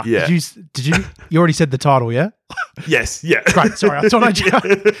 Fuck. Yeah. Did you? You already said the title, yeah? Yes. Yeah. Great. Sorry, I thought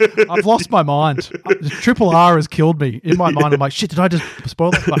I've lost my mind. Triple R has killed me in my mind. I'm like, shit. Did I just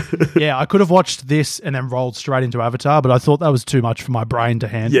spoil it? Like, I could have watched this and then rolled straight into Avatar, but I thought that was too much for my brain to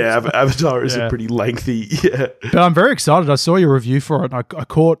handle. Yeah, Avatar is a pretty lengthy. Yeah. But I'm very excited. I saw your review for it, and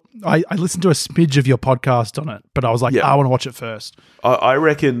I listened to a smidge of your podcast on it, but I was like, I want to watch it first. I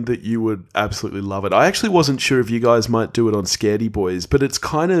reckon that you would absolutely love it. I actually wasn't sure if you guys might do it on Scaredy Boys, but it's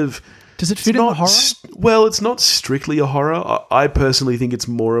kind of... Does it fit in the horror? Well, it's not strictly a horror. I personally think it's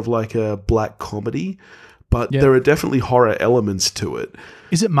more of like a black comedy, but there are definitely horror elements to it.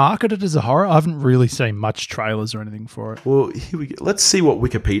 Is it marketed as a horror? I haven't really seen much trailers or anything for it. Well, here we go. Let's see what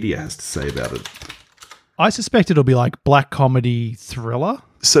Wikipedia has to say about it. I suspect it'll be like black comedy thriller.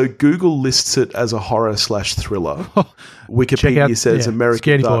 So Google lists it as a horror/thriller. Wikipedia says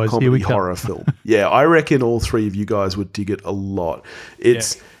American dark comedy horror film. Yeah, I reckon all three of you guys would dig it a lot.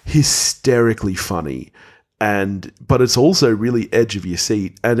 It's hysterically funny, but it's also really edge of your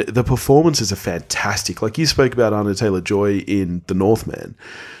seat. And the performances are fantastic. Like you spoke about Anna Taylor-Joy in The Northman.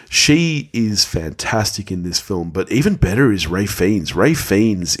 She is fantastic in this film, but even better is Ray Fiennes. Ray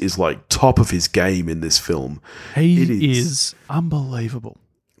Fiennes is like top of his game in this film. He is unbelievable.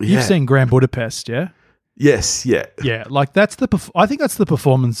 You've seen Grand Budapest, yeah? Yes, yeah. Yeah, like I think that's the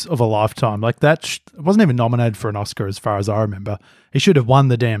performance of a lifetime. Like that wasn't even nominated for an Oscar as far as I remember. He should have won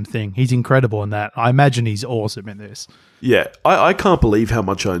the damn thing. He's incredible in that. I imagine he's awesome in this. Yeah, I can't believe how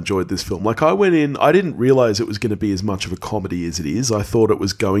much I enjoyed this film. Like I went in, I didn't realize it was going to be as much of a comedy as it is. I thought it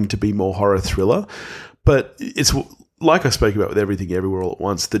was going to be more horror thriller, but it's like I spoke about with Everything Everywhere All at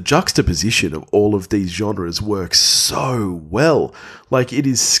Once, the juxtaposition of all of these genres works so well. Like, it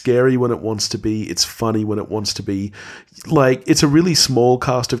is scary when it wants to be. It's funny when it wants to be. Like, it's a really small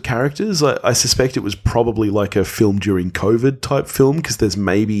cast of characters. I suspect it was probably like a film during COVID type film because there's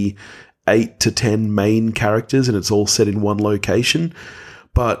maybe 8 to 10 main characters and it's all set in one location.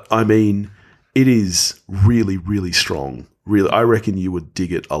 But, I mean, it is really, really strong. Really, I reckon you would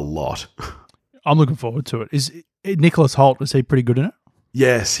dig it a lot. I'm looking forward to it. Is Nicholas Hoult, is he pretty good in it?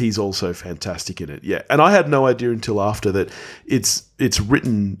 Yes, he's also fantastic in it. Yeah, and I had no idea until after that it's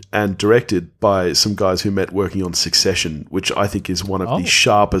written and directed by some guys who met working on Succession, which I think is one of the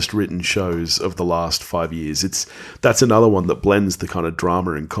sharpest written shows of the last 5 years. That's another one that blends the kind of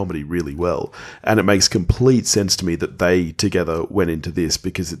drama and comedy really well, and it makes complete sense to me that they together went into this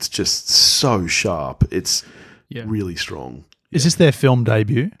because it's just so sharp. It's really strong. Is this their film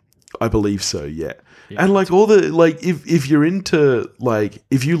debut? I believe so, yeah. And like all the, like, if you're into, like,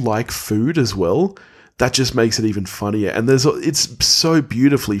 if you like food as well, that just makes it even funnier. And it's so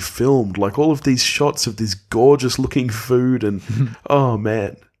beautifully filmed, like all of these shots of this gorgeous looking food and, oh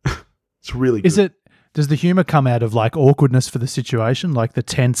man, it's really good. Does the humor come out of like awkwardness for the situation, like the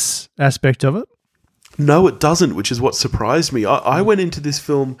tense aspect of it? No, it doesn't, which is what surprised me. I went into this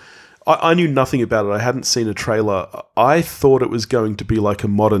film... I knew nothing about it. I hadn't seen a trailer. I thought it was going to be like a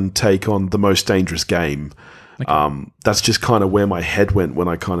modern take on The Most Dangerous Game. Okay. That's just kind of where my head went when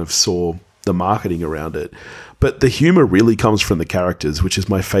I kind of saw the marketing around it. But the humor really comes from the characters, which is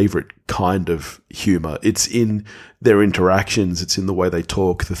my favorite kind of humor. It's in their interactions. It's in the way they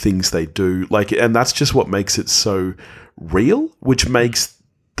talk, the things they do. And that's just what makes it so real, which makes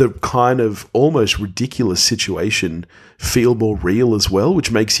the kind of almost ridiculous situation feel more real as well, which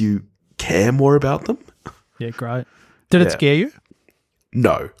makes you care more about them. Yeah, great. Did it scare you?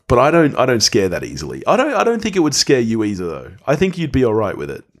 No, but I don't scare that easily. I don't think it would scare you either, though. I think you'd be all right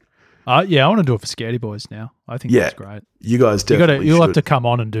with it. I want to do it for Scaredy Boys now. I think that's great. You guys definitely You'll have to come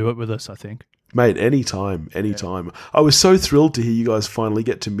on and do it with us, I think. Mate, anytime. Yeah. I was so thrilled to hear you guys finally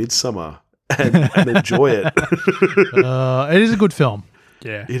get to Midsummer and enjoy it. It is a good film.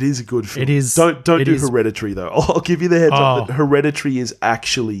 Yeah, it is a good film. It is. Don't do Hereditary though. I'll give you the heads up that Hereditary is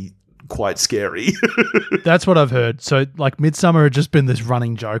actually quite scary. That's what I've heard. So like Midsummer had just been this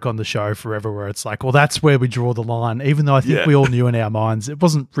running joke on the show forever where it's like, well, that's where we draw the line. Even though I think we all knew in our minds it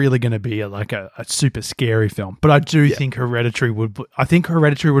wasn't really going to be a super scary film. But I do think Hereditary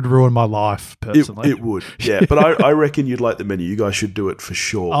would ruin my life personally. It would. Yeah. But I reckon you'd like The Menu. You guys should do it for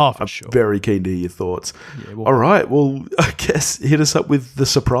sure. Oh, for sure. Very keen to hear your thoughts. Yeah, all right. Well, I guess hit us up with the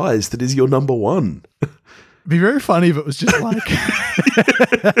surprise that is your number one. It'd be very funny if it was just like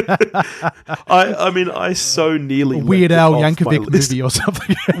I so nearly Weird Al Yankovic movie or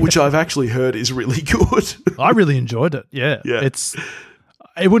something, which I've actually heard is really good. I really enjoyed it. Yeah.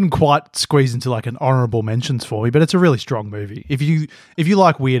 It wouldn't quite squeeze into like an honorable mentions for me, but it's a really strong movie. If you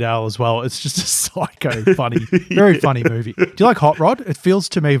like Weird Al as well, it's just a psycho funny, very funny movie. Do you like Hot Rod? It feels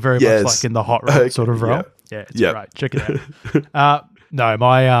to me very much like in the Hot Rod sort of realm. Yeah, it's great. Check it out. No,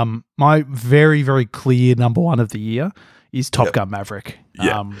 my very, very clear number one of the year is Top Gun Maverick.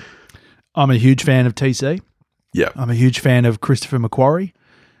 Yeah. I'm a huge fan of TC. Yeah. I'm a huge fan of Christopher McQuarrie.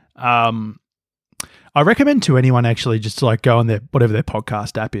 I recommend to anyone actually just to like go on whatever their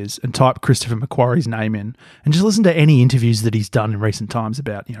podcast app is and type Christopher McQuarrie's name in and just listen to any interviews that he's done in recent times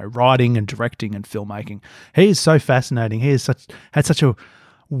about, writing and directing and filmmaking. He is so fascinating. He has had such a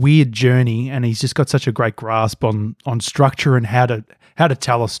weird journey, and he's just got such a great grasp on structure and how to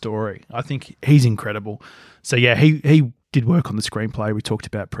tell a story. I think he's incredible. So yeah, he did work on the screenplay we talked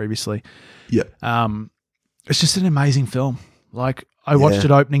about previously. Yeah. It's just an amazing film. Like I watched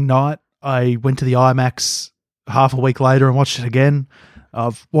it opening night. I went to the IMAX half a week later and watched it again.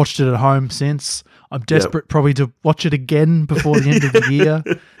 I've watched it at home since. I'm desperate probably to watch it again before the end of the year.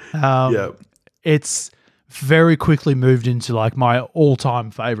 It's very quickly moved into like my all-time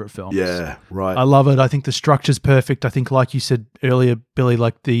favorite films. Yeah, right. I love it. I think the structure's perfect. I think, like you said earlier, Billy,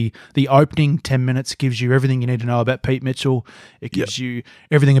 like the opening 10 minutes gives you everything you need to know about Pete Mitchell. It gives you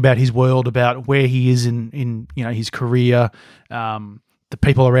everything about his world, about where he is in his career. The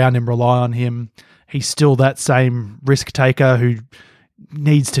people around him rely on him. He's still that same risk taker who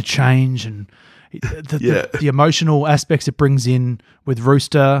needs to change, and the emotional aspects it brings in with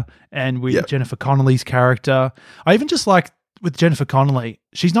Rooster and with Jennifer Connelly's character. I even just like with Jennifer Connelly,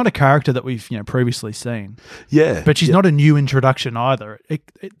 she's not a character that we've previously seen. Yeah. But she's not a new introduction either.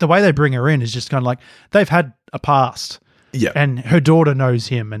 The way they bring her in is just kind of like they've had a past. Yeah. And her daughter knows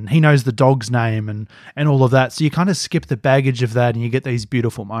him and he knows the dog's name and all of that. So you kind of skip the baggage of that and you get these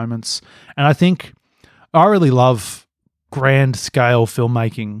beautiful moments. And I think I really love grand scale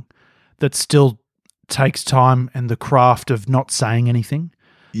filmmaking that still takes time and the craft of not saying anything.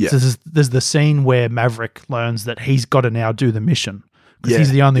 Yeah. So there's the scene where Maverick learns that he's got to now do the mission because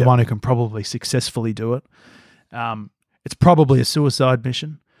he's the only one who can probably successfully do it. It's probably a suicide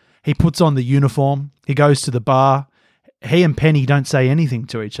mission. He puts on the uniform. He goes to the bar. He and Penny don't say anything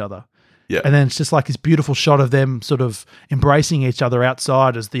to each other. Yeah. And then it's just like this beautiful shot of them sort of embracing each other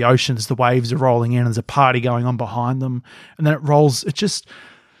outside as the oceans, the waves are rolling in, there's a party going on behind them. And then it rolls. It's just,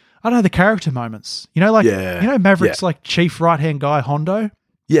 I don't know, the character moments. Maverick's like chief right-hand guy, Hondo.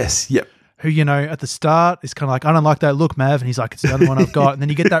 Yes, yep. Who, at the start is kind of like, I don't like that look, Mav. And he's like, it's the other one I've got. And then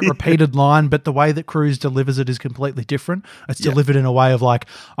you get that repeated line, but the way that Cruise delivers it is completely different. It's delivered in a way of like,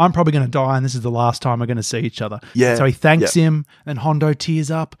 I'm probably going to die and this is the last time we're going to see each other. Yeah. So he thanks him and Hondo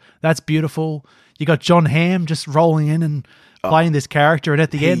tears up. That's beautiful. You got John Hamm just rolling in and playing this character. And at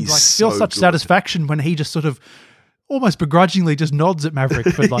the end, like, feels such satisfaction when he just sort of almost begrudgingly just nods at Maverick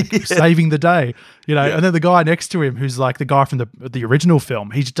for like saving the day, and then the guy next to him who's like the guy from the original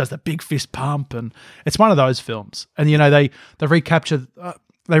film, he just does the big fist pump, and it's one of those films. And they recapture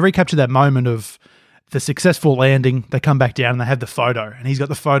that moment of the successful landing. They come back down and they have the photo, and he's got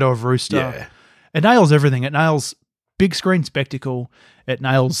the photo of Rooster. Yeah. It nails everything. It nails big screen spectacle. It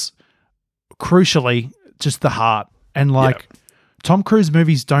nails, crucially, just the heart. And Tom Cruise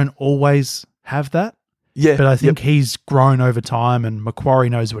movies don't always have that. Yeah, but I think he's grown over time, and McQuarrie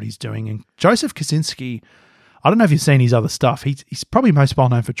knows what he's doing. And Joseph Kosinski, I don't know if you've seen his other stuff. He's probably most well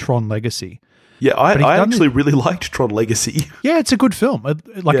known for Tron Legacy. Yeah, I actually really liked Tron Legacy. Yeah, it's a good film.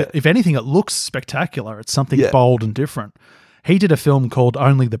 If anything, it looks spectacular. It's something bold and different. He did a film called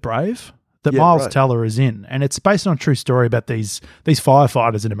Only the Brave that Miles Teller is in, and it's based on a true story about these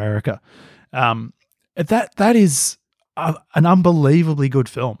firefighters in America. That is an unbelievably good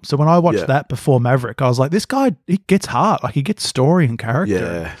film. So when I watched that before Maverick, I was like, this guy, he gets heart. Like, he gets story and character.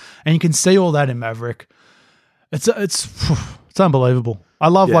 Yeah. And you can see all that in Maverick. It's unbelievable. I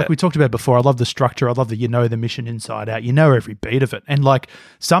love, like we talked about before, I love the structure. I love that you know the mission inside out. You know every beat of it. And like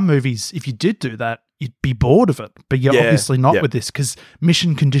some movies, if you did do that, you'd be bored of it. But you're obviously not with this because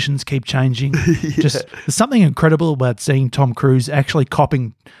mission conditions keep changing. Just there's something incredible about seeing Tom Cruise actually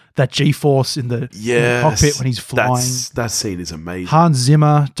copping that G-force in the cockpit when he's flying. That scene is amazing. Hans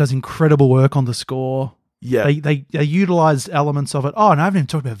Zimmer does incredible work on the score. Yeah. They utilized elements of it. Oh, and I haven't even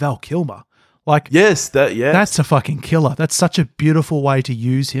talked about Val Kilmer. Like, that's a fucking killer. That's such a beautiful way to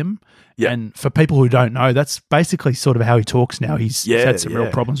use him. Yeah. And for people who don't know, that's basically sort of how he talks now. He's had some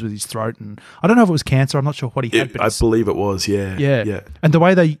real problems with his throat, and I don't know if it was cancer. I'm not sure what he had. But I believe it was. Yeah. And the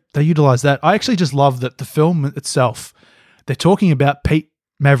way they utilize that, I actually just love that the film itself. They're talking about Pete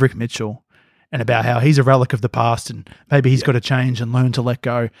Maverick Mitchell and about how he's a relic of the past, and maybe he's got to change and learn to let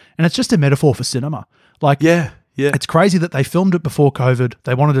go. And it's just a metaphor for cinema. Like, it's crazy that they filmed it before COVID.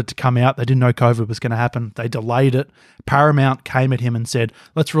 They wanted it to come out. They didn't know COVID was going to happen. They delayed it. Paramount came at him and said,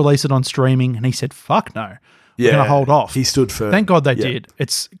 let's release it on streaming. And he said, fuck no. We're going to hold off. He stood firm. Thank God they did.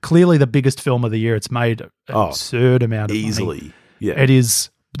 It's clearly the biggest film of the year. It's made an absurd amount of easily. money. Yeah. It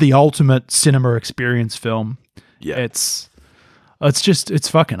is the ultimate cinema experience film. Yeah. It's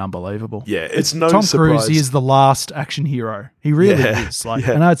fucking unbelievable. Yeah, it's no Tom surprise. Cruise is the last action hero. He really is. Like,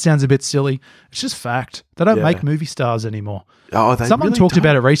 I know it sounds a bit silly. It's just fact. They don't make movie stars anymore. Someone really talked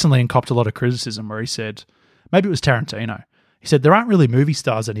about it recently and copped a lot of criticism where he said, maybe it was Tarantino. He said, there aren't really movie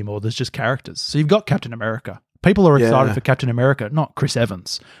stars anymore. There's just characters. So you've got Captain America. People are excited for Captain America, not Chris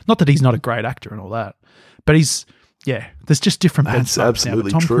Evans. Not that he's not a great actor and all that. But there's just different That's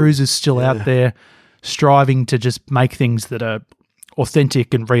absolutely now. But Tom Cruise is still out there striving to just make things that are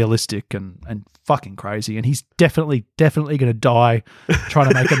authentic and realistic and fucking crazy. And he's definitely going to die trying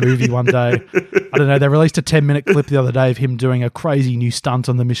to make a movie one day. I don't know. They released a 10-minute clip the other day of him doing a crazy new stunt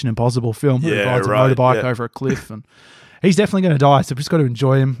on the Mission Impossible film where he rides a motorbike over a cliff. And he's definitely going to die, so we've just got to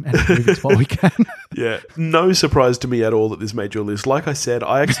enjoy him and his movies while we can. No surprise to me at all that this made your list. Like I said,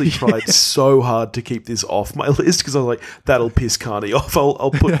 I actually tried so hard to keep this off my list because I was like, that'll piss Carney off.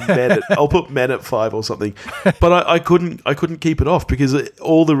 I'll put Men at 5 or something. But I couldn't keep it off because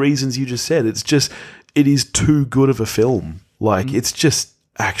all the reasons you just said. It is too good of a film. Like it's just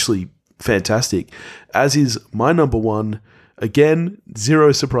actually fantastic. As is my number one. Again,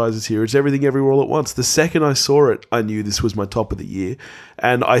 zero surprises here. It's Everything Everywhere All at Once. The second I saw it, I knew this was my top of the year.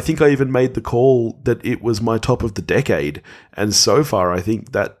 And I think I even made the call that it was my top of the decade. And so far, I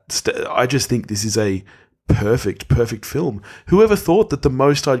think I just think this is a perfect film. Whoever thought that the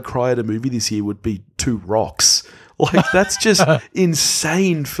most I'd cry at a movie this year would be Two Rocks? Like, that's just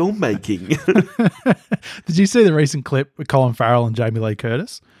insane filmmaking. Did you see the recent clip with Colin Farrell and Jamie Lee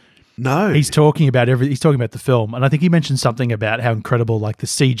Curtis? No. He's talking about the film, and I think he mentioned something about how incredible like the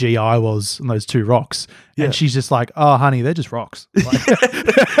CGI was on those two rocks. Yeah. And she's just like, "Oh, honey, they're just rocks." Like,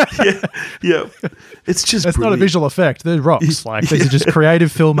 It's just It's not a visual effect. They're rocks. Like these are just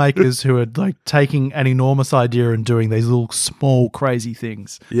creative filmmakers who are like taking an enormous idea and doing these little small crazy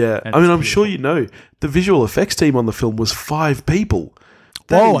things. Yeah. I mean, I'm sure you know the visual effects team on the film was 5 people.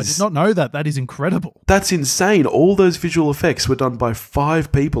 I did not know that. That is incredible. That's insane. All those visual effects were done by 5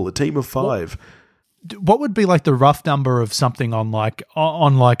 people, a team of 5. What would be like the rough number of something on like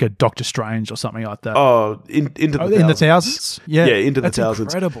a Doctor Strange or something like that? Oh, into the thousands? Yeah, into the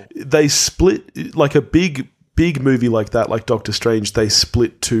thousands. Incredible. They split like a big movie like that, like Doctor Strange. They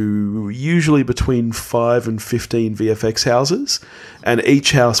split to usually between 5 and 15 VFX houses, and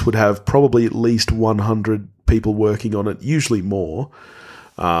each house would have probably at least 100 people working on it, usually more.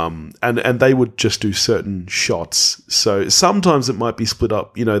 And they would just do certain shots. So sometimes it might be split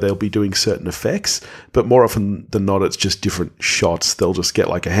up, they'll be doing certain effects, but more often than not, it's just different shots. They'll just get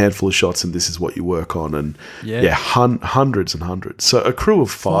like a handful of shots and this is what you work on. And hundreds and hundreds. So a crew of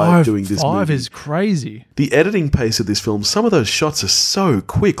 5 doing this movie. 5 is crazy. The editing pace of this film, some of those shots are so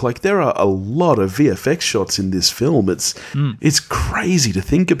quick. Like there are a lot of VFX shots in this film. It's crazy to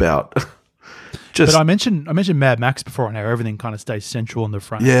think about. But I mentioned Mad Max before and how everything kind of stays central in the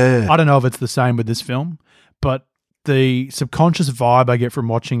frame. Yeah. I don't know if it's the same with this film, but the subconscious vibe I get from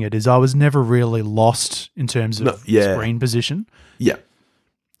watching it is I was never really lost in terms of screen position. Yeah.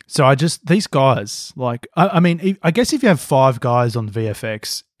 So these guys, like, I mean, I guess if you have 5 guys on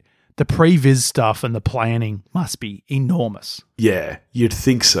VFX, the pre-viz stuff and the planning must be enormous. Yeah, you'd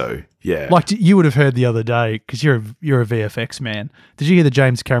think so. Yeah. Like you would have heard the other day, because you're a VFX man. Did you hear that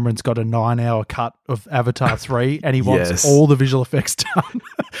James Cameron's got a 9-hour cut of Avatar 3 and he wants all the visual effects done?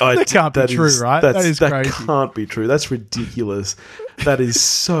 That can't be true, right? That is crazy. That can't be true. That's ridiculous. That is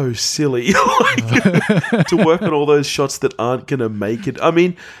so silly. Like, to work on all those shots that aren't going to make it. I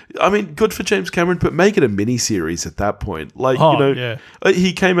mean, good for James Cameron, but make it a mini-series at that point. Like,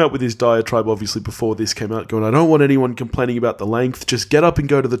 he came out with his diatribe, obviously, before this came out, going, I don't want anyone complaining about the length. Just get up and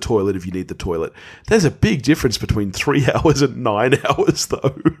go to the toilet if you need the toilet. There's a big difference between 3 hours and 9 hours,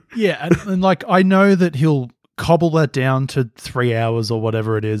 though. Yeah, and like, I know that he'll cobble that down to 3 hours or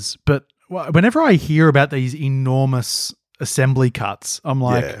whatever it is, but whenever I hear about these enormous assembly cuts, I'm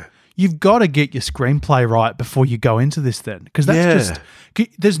like, you've got to get your screenplay right before you go into this then. Because that's just,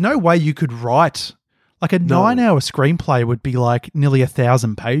 there's no way you could write, like a 9-hour screenplay would be like nearly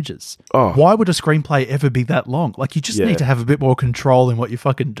 1,000 pages. Oh. Why would a screenplay ever be that long? Like you just need to have a bit more control in what you're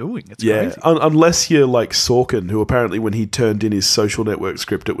fucking doing. It's crazy. Unless you're like Sorkin, who apparently when he turned in his Social Network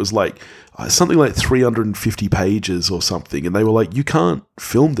script, it was like something like 350 pages or something. And they were like, you can't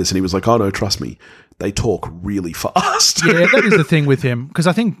film this. And he was like, oh no, trust me. They talk really fast. Yeah, that is the thing with him. Because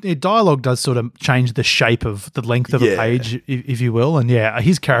I think dialogue does sort of change the shape of the length of a page, if you will. And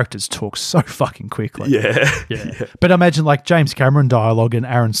his characters talk so fucking quickly. Yeah. But imagine like James Cameron dialogue and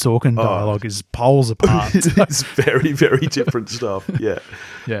Aaron Sorkin dialogue is poles apart. It's very, very different stuff. Yeah.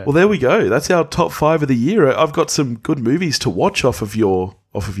 Well, there we go. That's our top 5 of the year. I've got some good movies to watch off of your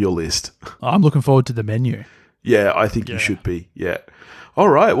list. I'm looking forward to the menu. Yeah, I think you should be. Yeah. All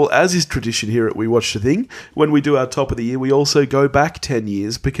right. Well, as is tradition here at We Watched a Thing, when we do our top of the year, we also go back 10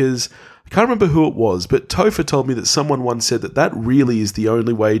 years because I can't remember who it was, but Topher told me that someone once said that really is the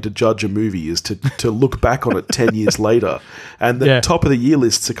only way to judge a movie is to look back on it 10 years later. And the top of the year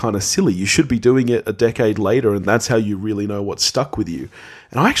lists are kind of silly. You should be doing it a decade later, and that's how you really know what's stuck with you.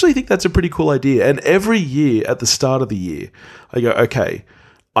 And I actually think that's a pretty cool idea. And every year at the start of the year, I go, okay,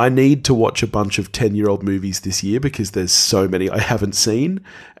 I need to watch a bunch of 10-year-old movies this year because there's so many I haven't seen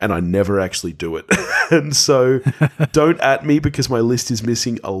and I never actually do it. And so don't at me because my list is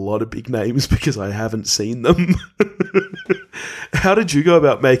missing a lot of big names because I haven't seen them. How did you go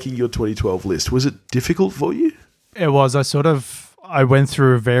about making your 2012 list? Was it difficult for you? It was. I went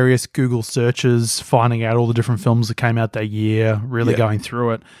through various Google searches, finding out all the different films that came out that year, really going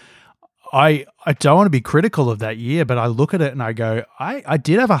through it. I don't want to be critical of that year, but I look at it and I go, I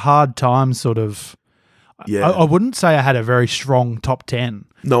did have a hard time sort of. Yeah. I wouldn't say I had a very strong top 10.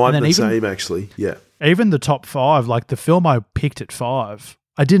 No, I'm the same actually. Yeah. Even the top 5, like the film I picked at 5,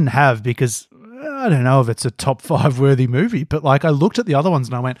 I didn't have because I don't know if it's a top 5 worthy movie, but like I looked at the other ones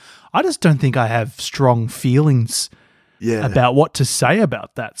and I went, I just don't think I have strong feelings about what to say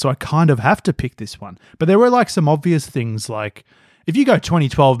about that. So I kind of have to pick this one. But there were like some obvious things like, if you go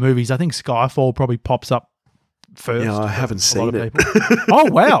 2012 movies, I think Skyfall probably pops up first. Yeah, I haven't seen it. Oh,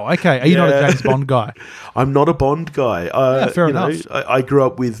 wow. Okay. Are you not a James Bond guy? I'm not a Bond guy. Fair enough. I grew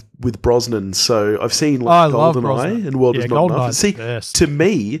up with Brosnan, so I've seen like GoldenEye and World Is Not Enough. See, to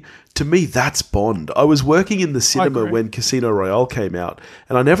me, that's Bond. I was working in the cinema when Casino Royale came out,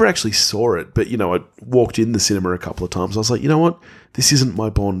 and I never actually saw it, but, I walked in the cinema a couple of times. I was like, you know what? This isn't my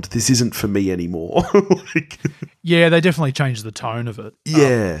Bond. This isn't for me anymore. Yeah, they definitely changed the tone of it.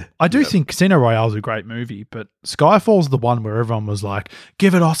 Yeah. I do think Casino Royale is a great movie, but Skyfall's the one where everyone was like,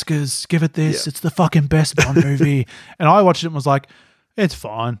 give it Oscars, give it this. It's the fucking best Bond movie. And I watched it and was like, it's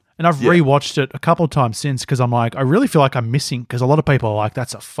fine. And I've rewatched it a couple of times since because I'm like, I really feel like I'm missing because a lot of people are like,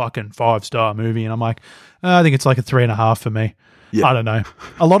 that's a fucking 5-star movie. And I'm like, I think it's like a 3.5 for me. Yeah. I don't know.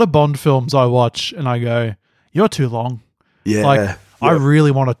 A lot of Bond films I watch and I go, you're too long. Yeah. Like, I really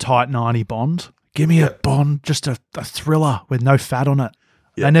want a tight 90 Bond. Give me a Bond, just a thriller with no fat on it.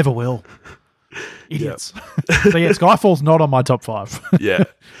 They never will. Idiots. So Skyfall's not on my top 5. Yeah.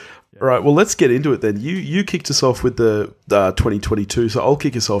 All right, well, let's get into it then. You kicked us off with the 2022, so I'll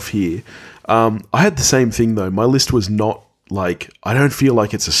kick us off here. I had the same thing, though. My list was not I don't feel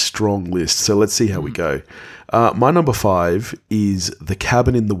like it's a strong list, so let's see how we go. My number 5 is The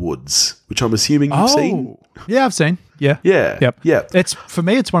Cabin in the Woods, which I'm assuming you've seen. Yeah, I've seen. Yeah. Yep. For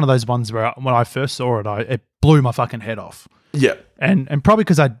me, it's one of those ones where when I first saw it, it blew my fucking head off. Yeah. And probably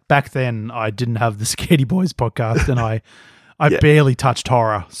because back then I didn't have the Scaredy Boys podcast and I barely touched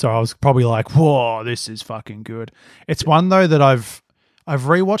horror. So I was probably like, whoa, this is fucking good. It's one though that I've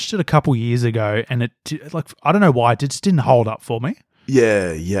rewatched it a couple years ago and I don't know why, it just didn't hold up for me.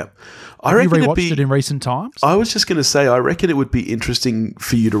 Yeah. I reckon you rewatched it in recent times? I was just going to say, I reckon it would be interesting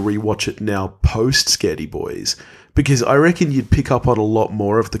for you to rewatch it now post Scaredy Boys, because I reckon you'd pick up on a lot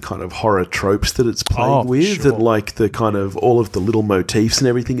more of the kind of horror tropes that it's playing with, and like the kind of all of the little motifs and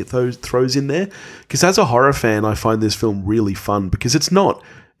everything it throws in there. Because as a horror fan, I find this film really fun because it's not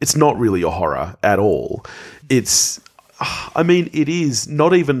really a horror at all. I mean, it is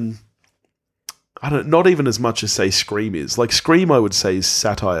not even. Not even as much as, say, Scream is. Like, Scream, I would say, is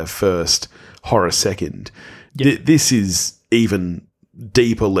satire first, horror second. Yep. This is even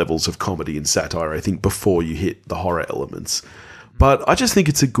deeper levels of comedy and satire, I think, before you hit the horror elements. But I just think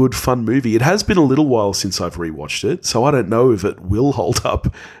it's a good, fun movie. It has been a little while since I've rewatched it, so I don't know if it will hold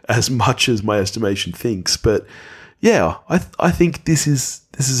up as much as my estimation thinks. But yeah, I think this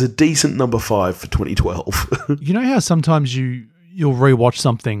is a decent number 5 for 2012. You know how sometimes you'll rewatch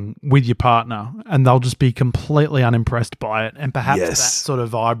something with your partner and they'll just be completely unimpressed by it, and perhaps that sort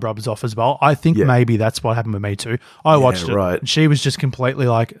of vibe rubs off as well. I think maybe that's what happened with me too. I watched it and she was just completely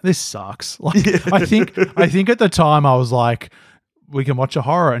like, this sucks. Like, I think at the time I was like, we can watch a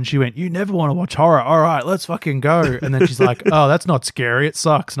horror, and she went, you never want to watch horror. All right, let's fucking go. And then she's like, oh, that's not scary. It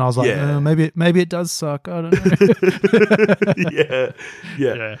sucks. And I was like, maybe it does suck. I don't know.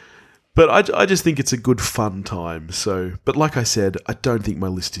 Yeah. But I just think it's a good, fun time. So, but like I said, I don't think my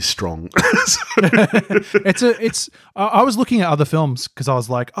list is strong. I was looking at other films because I was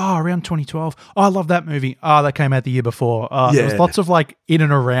like, around 2012. Oh, I love that movie. That came out the year before. There was lots of like in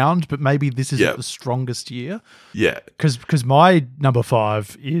and around, but maybe this isn't the strongest year. Yeah. Because my number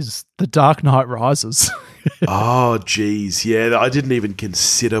 5 is The Dark Knight Rises. Oh, geez. Yeah, I didn't even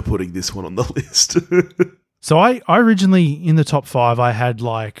consider putting this one on the list. So I originally, in the top 5, I had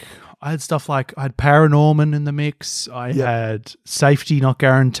stuff like, I had Paranorman in the mix. I had Safety Not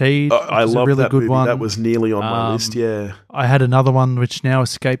Guaranteed. I love a really that good movie. one. That was nearly on my list, yeah. I had another one which now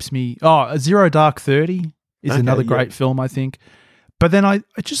escapes me. Zero Dark 30 is another great film, I think. But then I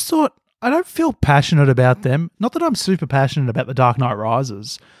just thought, I don't feel passionate about them. Not that I'm super passionate about The Dark Knight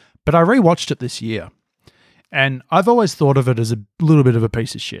Rises, but I rewatched it this year. And I've always thought of it as a little bit of a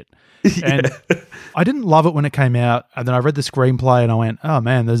piece of shit. And I didn't love it when it came out, and then I read the screenplay and I went, oh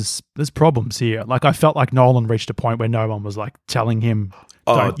man, there's problems here. Like, I felt like Nolan reached a point where no one was like telling him,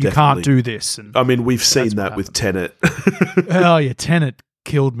 you can't do this. And I mean, we've seen that with Tenet. Oh yeah, Tenet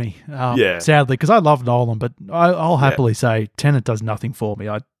killed me. Sadly, because I love Nolan, but I'll happily say Tenet does nothing for me.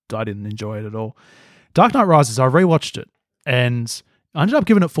 I didn't enjoy it at all. Dark Knight Rises, I rewatched it and I ended up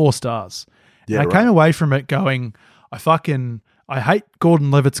giving it 4 stars. I came away from it going, I hate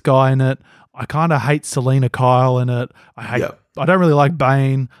Gordon Levitt's guy in it. I kind of hate Selena Kyle in it. I don't really like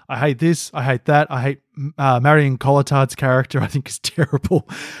Bane. I hate this. I hate that. I hate Marion Cotillard's character. I think is terrible.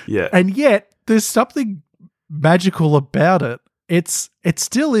 Yeah. And yet there's something magical about it. It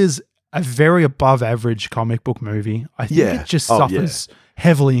still is a very above average comic book movie. I think it just suffers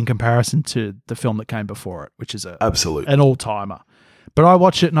heavily in comparison to the film that came before it, which is an all-timer. But I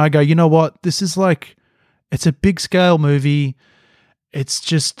watch it and I go, you know what? This is like, it's a big scale movie. It's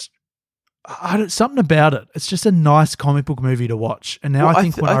just, something about it. It's just a nice comic book movie to watch. And now I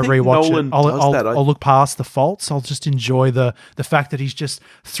think when I rewatch it, I'll look past the faults. I'll just enjoy the fact that he's just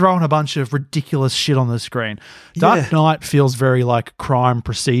throwing a bunch of ridiculous shit on the screen. Dark Knight feels very like crime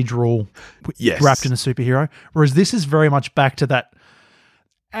procedural, wrapped in a superhero. Whereas this is very much back to that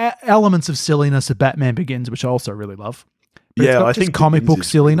elements of silliness of Batman Begins, which I also really love. But I think comic book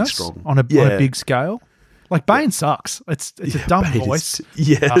silliness really on a big scale. Like, Bane sucks. It's a dumb voice.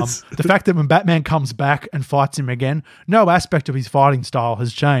 Yes. The fact that when Batman comes back and fights him again, no aspect of his fighting style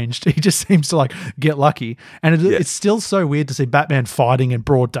has changed. He just seems to like get lucky. And it's still so weird to see Batman fighting in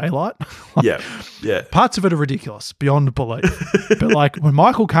broad daylight. Parts of it are ridiculous beyond belief. But like when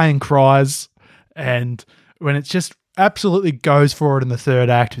Michael Caine cries and when it just absolutely goes for it in the third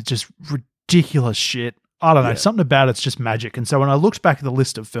act, it's just ridiculous shit. I don't know. Something about it's just magic. And so when I looked back at the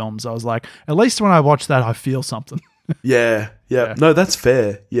list of films, I was like, at least when I watch that, I feel something. Yeah. No, that's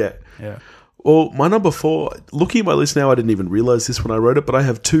fair. Yeah. Well, my number 4, looking at my list now, I didn't even realize this when I wrote it, but I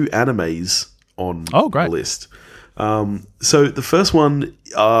have 2 animes on the list. So the first one,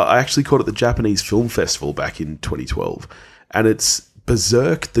 I actually caught at the Japanese Film Festival back in 2012, and it's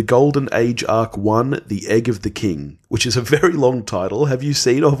Berserk, The Golden Age Arc 1, The Egg of the King, which is a very long title. Have you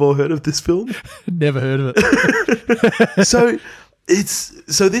seen or heard of this film? Never heard of it. So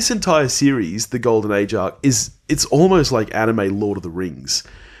this entire series, The Golden Age Arc, it's almost like anime Lord of the Rings.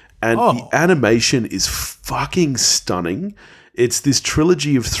 And the animation is fucking stunning. It's this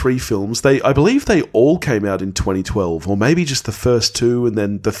trilogy of 3 films. I believe they all came out in 2012, or maybe just the first 2 and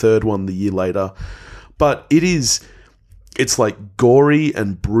then the third one the year later. But it's like gory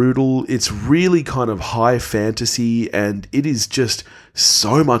and brutal. It's really kind of high fantasy, and it is just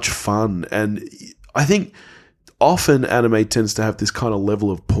so much fun. And I think often anime tends to have this kind of level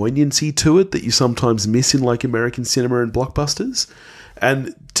of poignancy to it that you sometimes miss in like American cinema and blockbusters.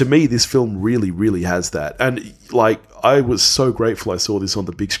 And to me, this film really, really has that. And like, I was so grateful I saw this on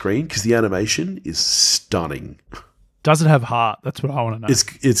the big screen because the animation is stunning. Does it have heart? That's what I want to know.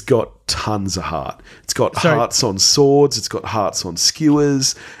 It's got tons of heart. It's got hearts on swords. It's got hearts on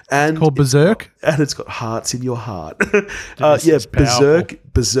skewers. And called Berserk? It's got hearts in your heart. Berserk,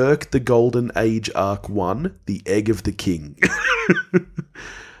 the Golden Age Arc 1, The Egg of the King.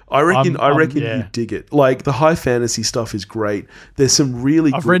 I reckon you dig it. Like, the high fantasy stuff is great. There's some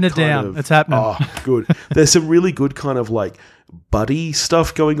really I've written it down. It's happening. Oh, good. There's some really good kind of like buddy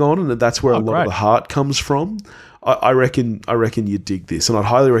stuff going on, and that's where a lot of the heart comes from. I reckon you dig this, and I'd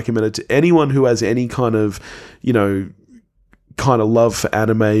highly recommend it to anyone who has any kind of, kind of love for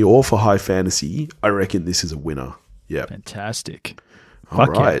anime or for high fantasy. I reckon this is a winner. Yeah. Fantastic. All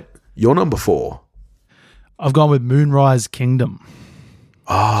right. Your number 4. I've gone with Moonrise Kingdom.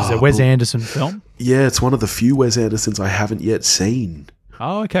 Which is a Wes Anderson film. Yeah, it's one of the few Wes Andersons I haven't yet seen.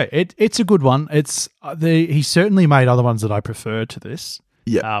 Oh, okay. It's a good one. It's he certainly made other ones that I prefer to this.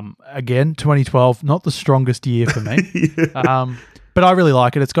 Yeah. Again, 2012, not the strongest year for me. But I really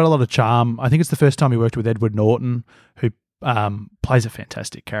like it. It's got a lot of charm. I think it's the first time he worked with Edward Norton, who plays a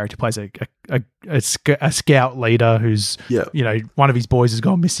fantastic character. Plays a scout leader who's one of his boys has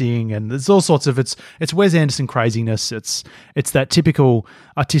gone missing, and there's all sorts of it's Wes Anderson craziness. It's that typical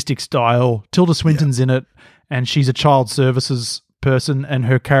artistic style. Tilda Swinton's in it, and she's a child services person, and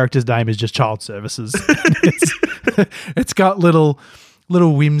her character's name is just Child Services. It's got little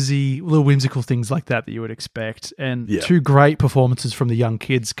whimsical things like that you would expect, and two great performances from the young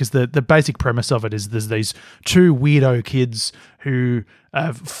kids, because the basic premise of it is there's these two weirdo kids who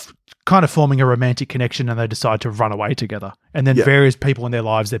are kind of forming a romantic connection, and they decide to run away together, and then various people in their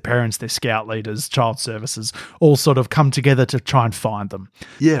lives, their parents, their scout leaders, child services, all sort of come together to try and find them.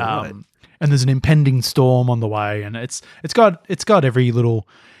 Right. And there's an impending storm on the way, and it's got every little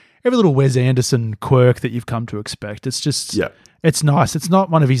Wes Anderson quirk that you've come to expect. It's just it's nice. It's not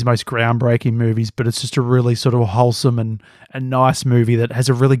one of his most groundbreaking movies, but it's just a really sort of wholesome and nice movie that has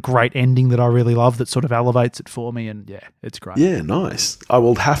a really great ending that I really love, that sort of elevates it for me, and it's great. Yeah, nice. I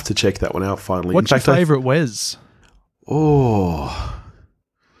will have to check that one out finally. What's your favourite Wes?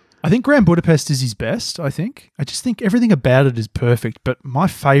 I think Grand Budapest is his best, I just think everything about it is perfect, but my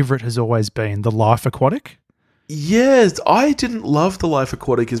favourite has always been The Life Aquatic. Yes, I didn't love The Life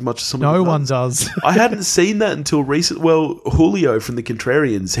Aquatic as much as some of the No one does. I hadn't seen that until recent. Well, Julio from The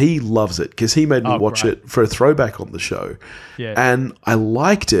Contrarians, he loves it because he made me watch it for a throwback on the show. Yeah. And I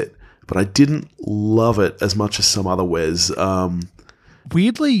liked it, but I didn't love it as much as some other Wes.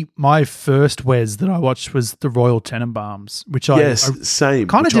 Weirdly, my first Wes that I watched was The Royal Tenenbaums, which same.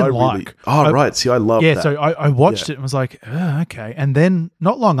 Kind of didn't like. Right. See, I love that. Yeah, so I watched it and was like, okay. And then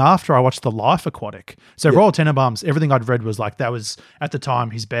not long after, I watched The Life Aquatic. So Royal Tenenbaums, everything I'd read was like, that was, at the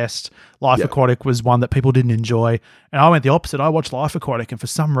time, his best. Life Aquatic was one that people didn't enjoy. And I went the opposite. I watched Life Aquatic, and for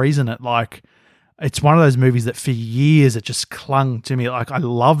some reason, it's one of those movies that for years it just clung to me. Like, I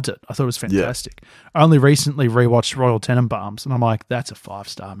loved it. I thought it was fantastic. Yeah. I only recently rewatched Royal Tenenbaums, and I'm like, that's a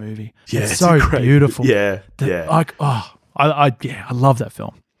 5-star movie. Yeah, it's so beautiful. Yeah, I love that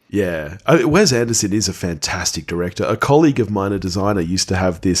film. Yeah. Wes Anderson is a fantastic director. A colleague of mine, a designer, used to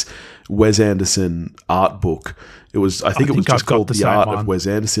have this Wes Anderson art book. I think it was just called The Art of Wes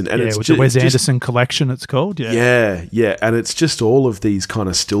Anderson. And it's the Wes Anderson Collection, it's called. Yeah. And it's just all of these kind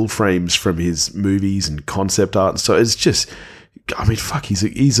of still frames from his movies and concept art. And so it's just, I mean,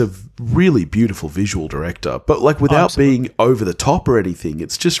 he's a really beautiful visual director, but like without being over the top or anything.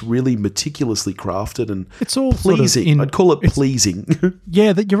 It's just really meticulously crafted, and it's all pleasing. Sort of I'd call it pleasing.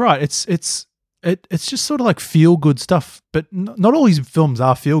 Yeah, you're right. It's just sort of like feel good stuff, but not all his films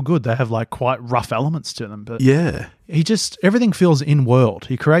are feel good. They have like quite rough elements to them, but everything feels in world.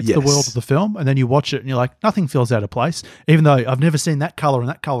 He creates the world of the film, and then you watch it and you're like, nothing feels out of place, even though I've never seen that color and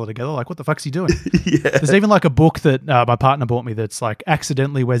that color together. Like, what the fuck's he doing? There's even like a book that my partner bought me that's like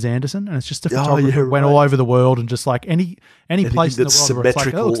accidentally Wes Anderson, and it's just a photographer went all over the world and just like any place in the world where it's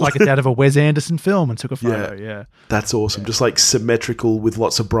like, it looks like it's out of a Wes Anderson film, and took a photo. Yeah. That's awesome. Just like symmetrical with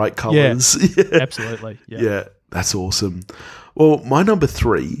lots of bright colors. Yeah. Absolutely. Yeah. That's awesome. Well, my number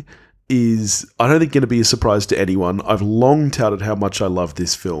 3 is, I don't think, going to be a surprise to anyone. I've long touted how much I love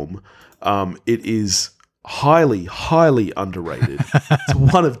this film. It is highly, highly underrated. It's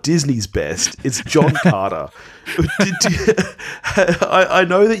one of Disney's best. It's John Carter. I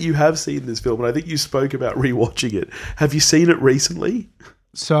know that you have seen this film, and I think you spoke about rewatching it. Have you seen it recently?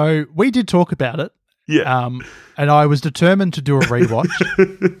 So we did talk about it. Yeah. And I was determined to do a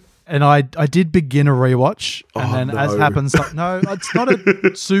rewatch. And I did begin a rewatch, and then as happens, no, it's not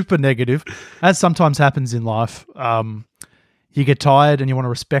a super negative, as sometimes happens in life. You get tired and you want to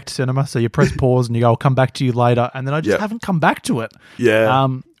respect cinema, so you press pause and you go, I'll come back to you later, and then I just haven't come back to it. Yeah,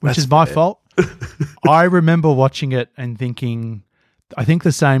 which is my fault. I remember watching it and thinking, I think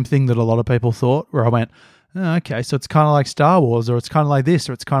the same thing that a lot of people thought, where I went, oh, okay, so it's kind of like Star Wars, or it's kind of like this,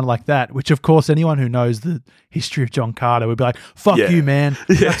 or it's kind of like that, which of course anyone who knows the history of John Carter would be like, fuck you, man.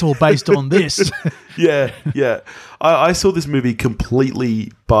 That's all based on this. Yeah. I saw this movie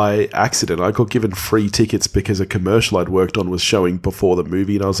completely by accident. I got given free tickets because a commercial I'd worked on was showing before the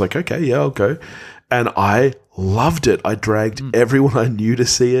movie, and I was like, okay, yeah, I'll go. And I loved it. I dragged everyone I knew to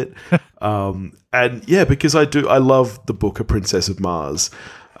see it. And yeah, because I love the book A Princess of Mars.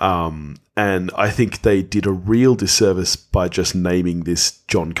 And I think they did a real disservice by just naming this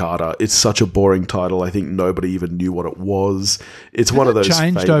John Carter. It's such a boring title. I think nobody even knew what it was. It's one of those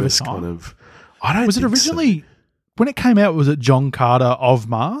changed famous over time? kind of... I don't Was it think originally... When it came out, was it John Carter of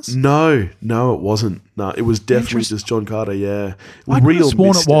Mars? No, it wasn't. No, it was definitely just John Carter, yeah. I could have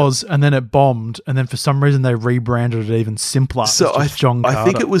sworn it was, and then it bombed, and then for some reason they rebranded it even simpler. So as just John Carter. I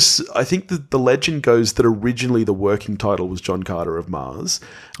think it was. I think the legend goes that originally the working title was John Carter of Mars,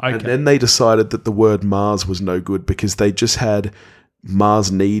 and then they decided that the word Mars was no good because they just had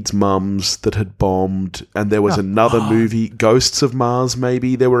Mars Needs Mums that had bombed, and there was another movie, Ghosts of Mars.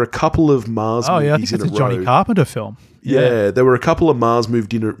 Maybe there were a couple of Mars movies I think in it's a a Johnny row. Carpenter film. Yeah, there were a couple of Mars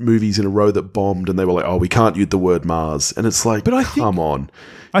movies in a row that bombed, and they were like, "Oh, we can't use the word Mars." And it's like, come on,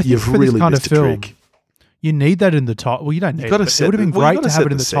 you've really missed a trick. You need that in the title. Well, you don't need it. It would have been great to have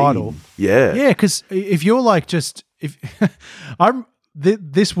it in the title. Yeah, because if you're like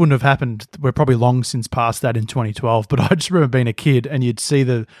this wouldn't have happened. We're probably long since past that in 2012. But I just remember being a kid, and you'd see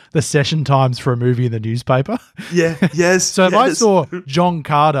the session times for a movie in the newspaper. Yeah, yes. So if I saw John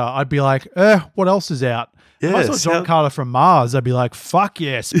Carter, I'd be like, what else is out? If I saw John Carter from Mars, I'd be like, fuck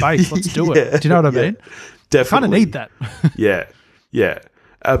yeah, space, let's do it. Do you know what I mean? Definitely. Kind of need that. Yeah,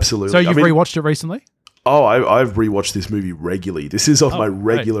 absolutely. So you've rewatched it recently? Oh, I've rewatched this movie regularly. This is on my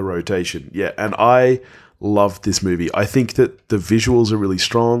regular rotation. Yeah, and I love this movie. I think that the visuals are really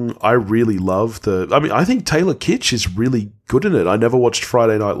strong. I really love I think Taylor Kitsch is really good in it. I never watched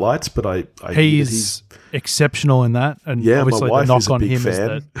Friday Night Lights, but he's exceptional in that. And obviously my wife the knock is a on big him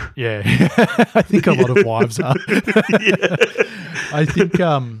fan. is that I think a lot of wives are. I think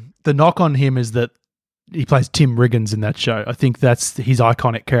the knock on him is that he plays Tim Riggins in that show. I think that's his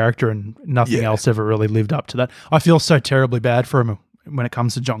iconic character, and nothing else ever really lived up to that. I feel so terribly bad for him when it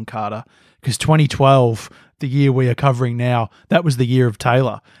comes to John Carter, because 2012, the year we are covering now, that was the year of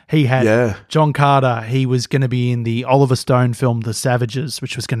Taylor. He had John Carter. He was going to be in the Oliver Stone film The Savages,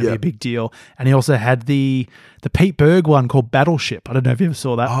 which was going to be a big deal. And he also had the Pete Berg one called Battleship. I don't know if you ever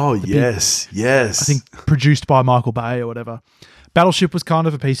saw that. Oh, yes. I think produced by Michael Bay or whatever. Battleship was kind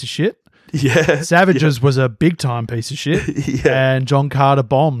of a piece of shit. Yeah. Savages was a big time piece of shit. And John Carter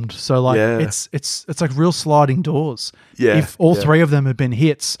bombed. So it's like real sliding doors. Yeah. If all three of them had been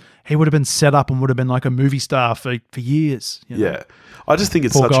hits, he would have been set up and would have been like a movie star for years. You know? Yeah. I just think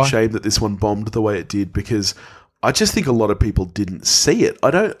it's such a shame that this one bombed the way it did, because I just think a lot of people didn't see it.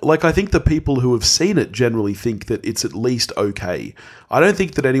 I think the people who have seen it generally think that it's at least okay. I don't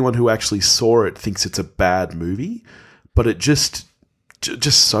think that anyone who actually saw it thinks it's a bad movie, but it just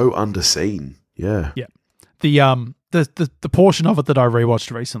so underseen. Yeah. Yeah. The portion of it that I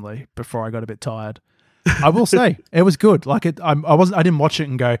rewatched recently before I got a bit tired, I will say it was good. Like I didn't watch it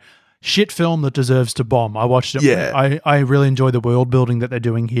and go, shit film that deserves to bomb. I watched it. Yeah. I really enjoy the world building that they're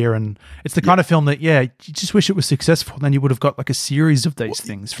doing here, and it's the kind of film that you just wish it was successful. Then you would have got like a series of these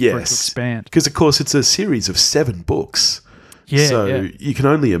things for it to expand. Because of course it's a series of 7 books. Yeah. So you can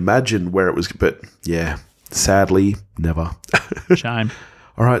only imagine where it was, but sadly, never. Shame.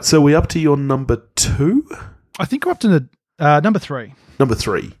 All right, so we're up to your number 2? I think we're up to number 3. Number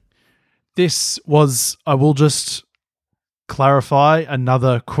 3. This was, I will just clarify,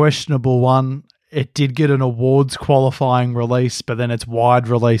 another questionable one. It did get an awards qualifying release, but then its wide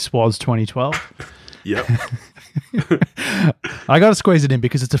release was 2012. Yep. I got to squeeze it in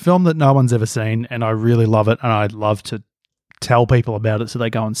because it's a film that no one's ever seen, and I really love it, and I'd love to tell people about it so they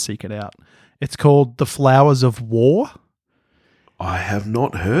go and seek it out. It's called The Flowers of War. I have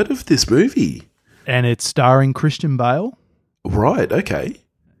not heard of this movie. And it's starring Christian Bale. Right, okay.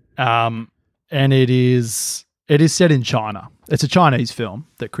 And it is set in China. It's a Chinese film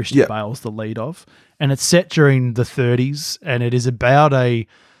that Christian Bale is the lead of. And it's set during the 30s, and it is about a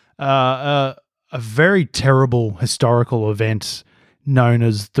very terrible historical event known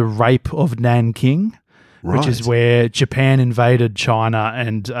as the Rape of Nanking, which is where Japan invaded China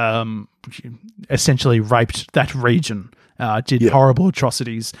and essentially raped that region, did horrible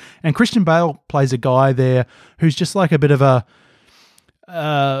atrocities. And Christian Bale plays a guy there who's just like a bit of a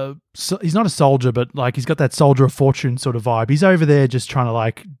he's not a soldier, but like he's got that soldier of fortune sort of vibe. He's over there just trying to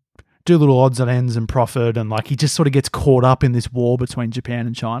like do little odds and ends and profit, and like he just sort of gets caught up in this war between Japan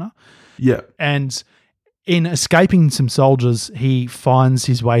and China. Yeah. And in escaping some soldiers, he finds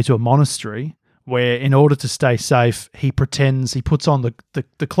his way to a monastery where, in order to stay safe, he puts on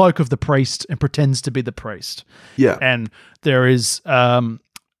the cloak of the priest and pretends to be the priest. Yeah. And there is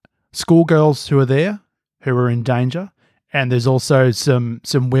schoolgirls who are there who are in danger. And there's also some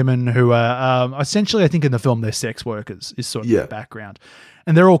women who are essentially, I think in the film, they're sex workers is sort of the background.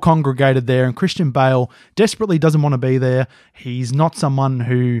 And they're all congregated there. And Christian Bale desperately doesn't want to be there. He's not someone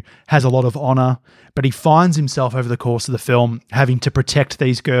who has a lot of honor, but he finds himself over the course of the film having to protect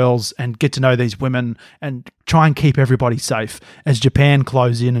these girls and get to know these women and try and keep everybody safe as Japan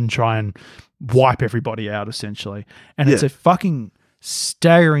close in and try and wipe everybody out, essentially. And it's a fucking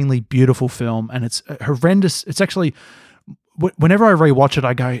staggeringly beautiful film, and it's horrendous. It's actually, whenever I rewatch it,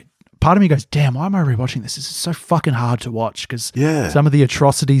 I go, part of me goes, damn, why am I rewatching this? This is so fucking hard to watch because some of the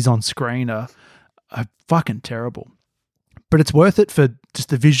atrocities on screen are fucking terrible. But it's worth it for just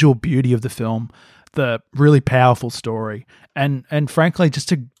the visual beauty of the film, the really powerful story, and frankly,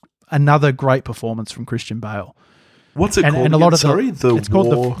 just another great performance from Christian Bale. What's it called? And a lot of it's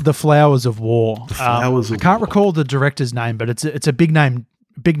called the Flowers of War. The Flowers of War. I can't recall the director's name, but it's a big name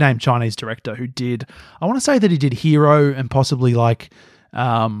Chinese director who did. I want to say that he did Hero and possibly like.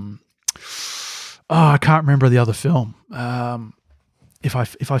 I can't remember the other film. If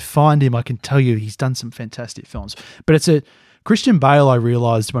I find him, I can tell you he's done some fantastic films. But it's a Christian Bale. I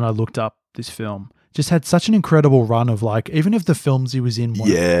realized when I looked up this film, just had such an incredible run of like, even if the films he was in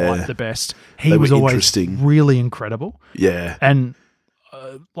weren't quite the best, he was always really incredible. Yeah. And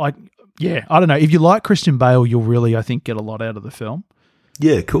I don't know. If you like Christian Bale, you'll really, I think, get a lot out of the film.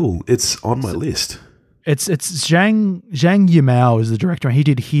 Yeah, cool. It's on my list. It's Zhang Yimou is the director, and he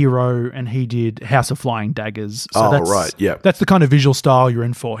did Hero and he did House of Flying Daggers. So right. Yeah. That's the kind of visual style you're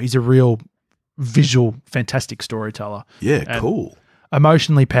in for. He's a real visual, fantastic storyteller. Yeah, cool.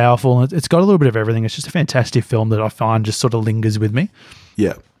 Emotionally powerful. It's got a little bit of everything. It's just a fantastic film that I find just sort of lingers with me.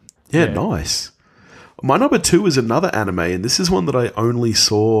 Yeah. Yeah, nice. My number 2 is another anime, and this is one that I only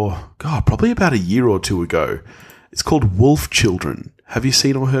saw, probably about a year or two ago. It's called Wolf Children. Have you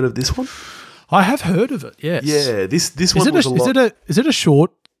seen or heard of this one? I have heard of it, yes. Yeah, this one was a lot... Is it a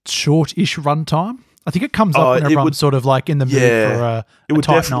short-ish runtime? I think it comes up whenever I'm sort of like in the mood for a it would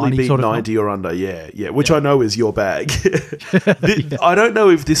type definitely 90 be sort of 90 or under, which I know is your bag. I don't know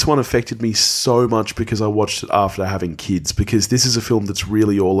if this one affected me so much because I watched it after having kids, because this is a film that's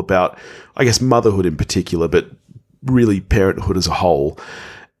really all about, I guess, motherhood in particular, but really parenthood as a whole.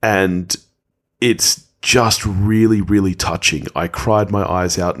 And it's just really, really touching. I cried my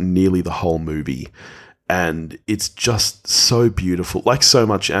eyes out nearly the whole movie. And it's just so beautiful, like so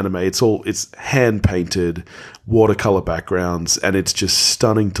much anime. It's hand painted, watercolor backgrounds, and it's just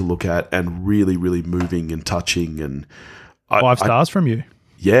stunning to look at and really, really moving and touching. And 5 stars from you.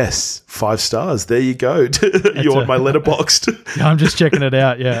 Yes, 5 stars. There you go. You're on my Letterboxd. Yeah, I'm just checking it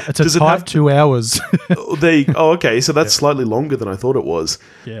out. Yeah, it's a tight 2 hours. Okay, so that's slightly longer than I thought it was.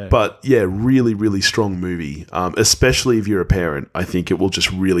 Yeah, but yeah, really, really strong movie. Especially if you're a parent, I think it will just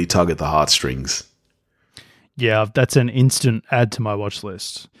really tug at the heartstrings. Yeah, that's an instant add to my watch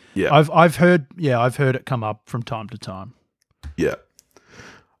list. Yeah, I've heard it come up from time to time. Yeah.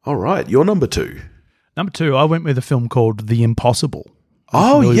 All right, your number 2. Number 2, I went with a film called The Impossible.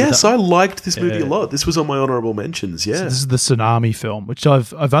 Oh yes, I liked this movie a lot. This was on my honorable mentions. Yeah, so this is the tsunami film, which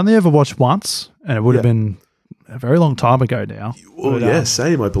I've only ever watched once, and it would have been a very long time ago now. Well, but,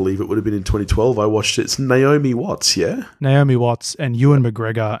 same. I believe it would have been in 2012. I watched it. It's Naomi Watts, Naomi Watts and Ewan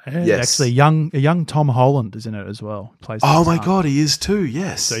McGregor, and actually a young Tom Holland is in it as well. Plays my God, he is too.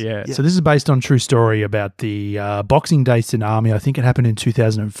 Yes. So so this is based on a true story about the Boxing Day tsunami. I think it happened in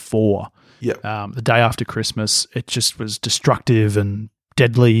 2004. Yeah. The day after Christmas, it just was destructive and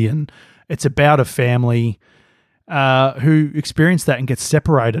deadly, and it's about a family who experienced that and get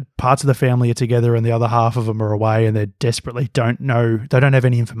separated. Parts of the family are together and the other half of them are away, and they desperately don't have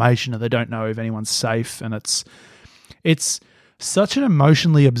any information, and they don't know if anyone's safe. And it's such an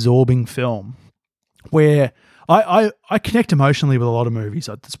emotionally absorbing film where I connect emotionally with a lot of movies.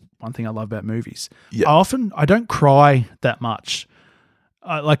 That's one thing I love about movies. Yeah. I don't cry that much.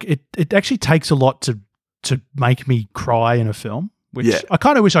 It actually takes a lot to make me cry in a film. Which I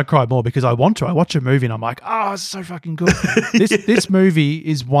kind of wish I cried more because I want to. I watch a movie and I'm like, it's so fucking good. This movie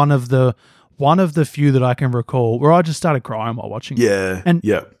is one of the few that I can recall where I just started crying while watching it.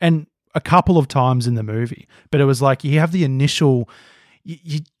 And a couple of times in the movie. But it was like you have the initial,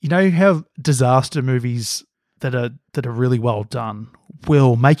 you know how disaster movies that are really well done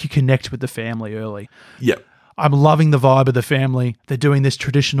will make you connect with the family early. Yeah. I'm loving the vibe of the family. They're doing this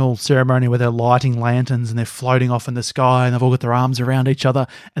traditional ceremony where they're lighting lanterns and they're floating off in the sky and they've all got their arms around each other.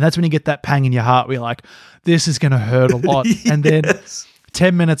 And that's when you get that pang in your heart where you're like, this is going to hurt a lot. And then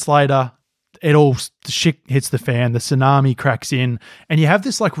 10 minutes later, the shit hits the fan, the tsunami cracks in, and you have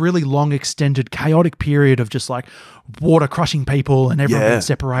this like really long extended chaotic period of just like water crushing people and everyone being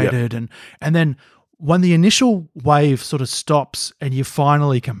separated. And then when the initial wave sort of stops and you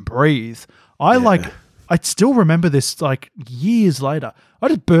finally can breathe, I still remember this like years later. I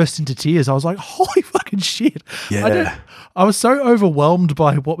just burst into tears. I was like, holy fucking shit. Yeah. I was so overwhelmed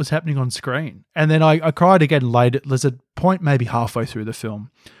by what was happening on screen. And then I cried again later. There's a point maybe halfway through the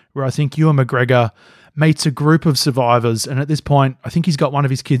film where I think Ewan McGregor meets a group of survivors. And at this point, I think he's got one of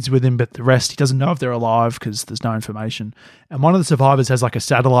his kids with him, but the rest, he doesn't know if they're alive because there's no information. And one of the survivors has like a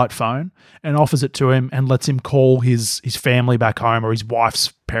satellite phone and offers it to him and lets him call his family back home or his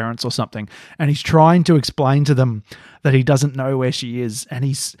wife's parents or something. And he's trying to explain to them that he doesn't know where she is. And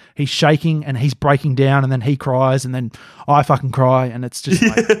he's shaking and he's breaking down, and then he cries, and then I fucking cry. And it's just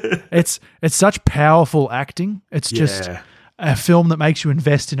like, it's such powerful acting. It's just a film that makes you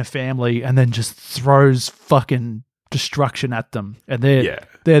invest in a family and then just throws fucking destruction at them. And they're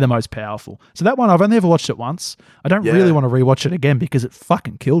the most powerful. So that one, I've only ever watched it once. I don't really want to rewatch it again because it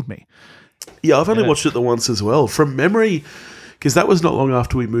fucking killed me. Yeah, I've only watched it the once as well. From memory, because that was not long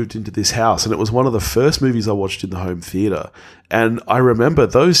after we moved into this house, and it was one of the first movies I watched in the home theatre. And I remember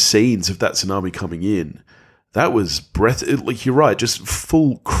those scenes of that tsunami coming in. That was like you're right, just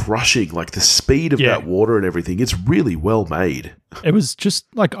full crushing, like the speed of that water and everything. It's really well made. It was just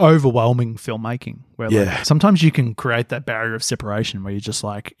like overwhelming filmmaking where like, sometimes you can create that barrier of separation where you're just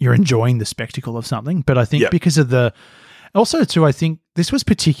like, you're enjoying the spectacle of something. But I think because of I think this was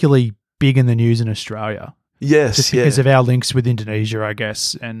particularly big in the news in Australia. Yes. Just because of our links with Indonesia, I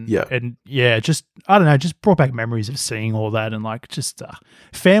guess. And just, I don't know, just brought back memories of seeing all that and like just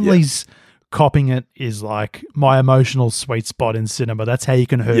families... Yeah. Copping it is like my emotional sweet spot in cinema. That's how you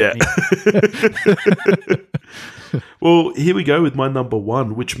can hurt me. Well, here we go with my number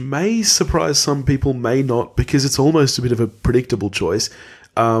one, which may surprise some people, may not, because it's almost a bit of a predictable choice.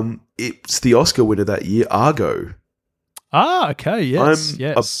 It's the Oscar winner that year, Argo. Ah, okay, yes.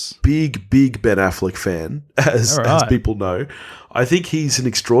 I'm a big Ben Affleck fan, as people know. I think he's an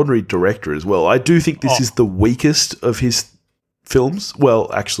extraordinary director as well. I do think this is the weakest of his films.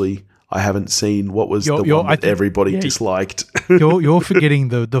 Well, actually... I haven't seen what was the one that everybody disliked. You're forgetting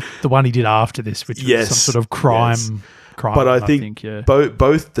the one he did after this, which was some sort of crime. But I think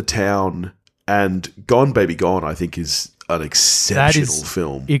both The Town and Gone Baby Gone, I think, is an exceptional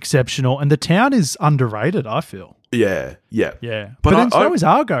film. Exceptional. And The Town is underrated, I feel. Yeah. But then so is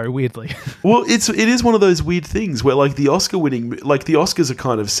Argo, weirdly. Well, it is one of those weird things where like the Oscars are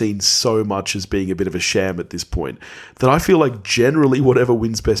kind of seen so much as being a bit of a sham at this point that I feel like generally whatever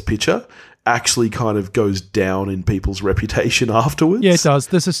wins Best Picture actually kind of goes down in people's reputation afterwards. Yeah, it does.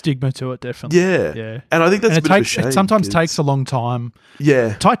 There's a stigma to it, definitely. Yeah. And I think that's a bit of a shame. It sometimes takes a long time.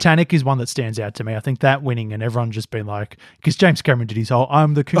 Yeah. Titanic is one that stands out to me. I think that winning and everyone just been like, because James Cameron did his whole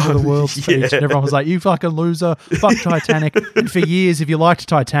I'm the king of the world speech, and everyone was like, you fucking loser, fuck Titanic. And for years, if you liked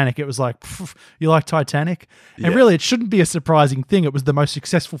Titanic, it was like, you like Titanic? And really, it shouldn't be a surprising thing. It was the most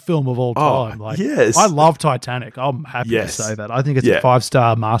successful film of all time. I love Titanic. I'm happy to say that. I think it's a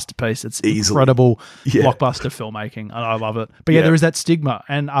 5-star masterpiece. It's incredible blockbuster filmmaking, and I love it. But there is that stigma.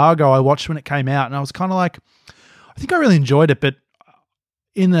 And Argo, I watched when it came out, and I was kind of like, I think I really enjoyed it, but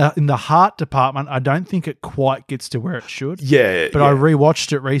in the heart department, I don't think it quite gets to where it should. But I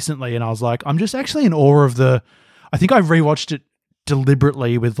rewatched it recently, and I was like, I'm just actually in awe of I think I rewatched it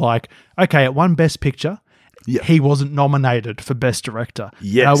deliberately with like, okay, it won Best Picture. He wasn't nominated for Best Director.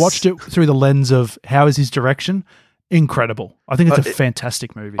 And I watched it through the lens of how is his direction. Incredible. I think it's a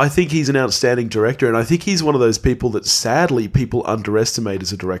fantastic movie. I think he's an outstanding director, and I think he's one of those people that sadly people underestimate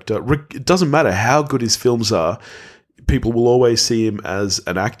as a director. It doesn't matter how good his films are, people will always see him as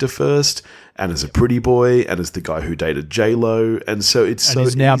an actor first, and as a pretty boy, and as the guy who dated J-Lo, and so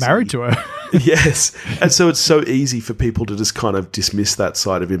he's now married to her. Yes, and so it's so easy for people to just kind of dismiss that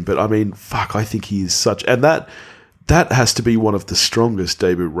side of him. But I mean, fuck, I think he is such, and that has to be one of the strongest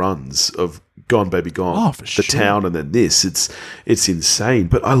debut runs of Gone Baby Gone. Oh, for sure. The Town, and then this. It's insane.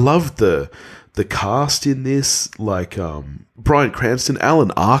 But I love the cast in this. Like Bryan Cranston,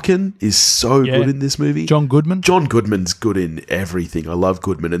 Alan Arkin is so good in this movie. John Goodman's good in everything. I love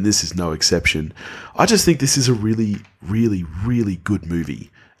Goodman, and this is no exception. I just think this is a really, really, really good movie.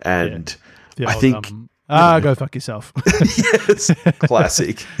 And I think... go fuck yourself. Yes,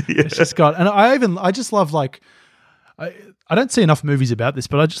 classic. It's just got... And I just love like... I don't see enough movies about this,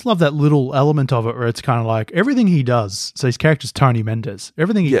 but I just love that little element of it where it's kind of like everything he does. So his character's Tony Mendez.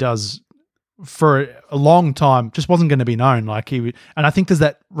 Everything he does for a long time just wasn't going to be known. Like and I think there's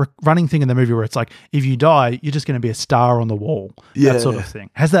that running thing in the movie where it's like, if you die, you're just going to be a star on the wall. That sort of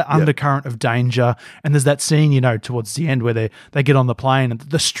thing. Has that undercurrent of danger. And there's that scene, towards the end where they get on the plane, and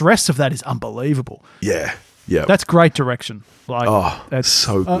the stress of that is unbelievable. Yeah. Yeah. That's great direction. Like, that's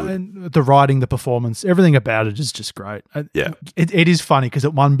so good. And the writing, the performance, everything about it is just great. Yeah. It is funny because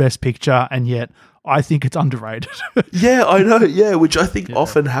it won Best Picture, and yet I think it's underrated. Yeah, I know. Yeah, which I think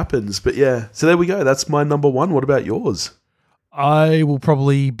often happens. But yeah, so there we go. That's my number one. What about yours? I will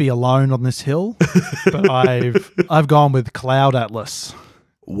probably be alone on this hill, but I've gone with Cloud Atlas.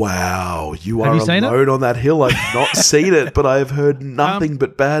 Wow, you are alone on that hill. I've not seen it, but I have heard nothing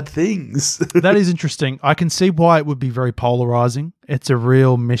but bad things. That is interesting. I can see why it would be very polarizing. It's a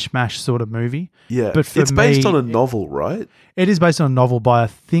real mishmash sort of movie. Yeah, but it's based on a novel, right? It is based on a novel by, I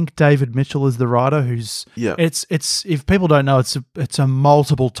think, David Mitchell is the writer. It's if people don't know, it's a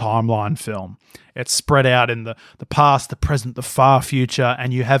multiple timeline film. It's spread out in the past, the present, the far future,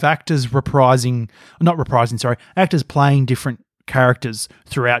 and you have actors actors playing different characters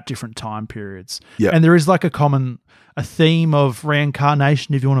throughout different time periods. Yeah. And there is like a theme of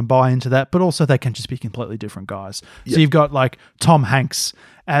reincarnation, if you want to buy into that, but also they can just be completely different guys. So you've got like Tom Hanks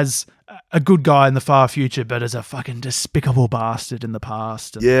as a good guy in the far future, but as a fucking despicable bastard in the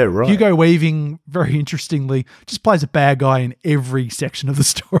past. And yeah, right. Hugo Weaving, very interestingly, just plays a bad guy in every section of the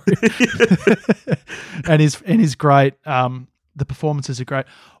story. and is great. The performances are great.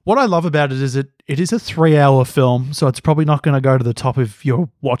 What I love about it is it is a 3-hour film, so it's probably not going to go to the top of your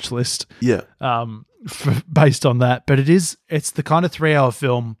watch list. Yeah. Based on that, but it's the kind of 3-hour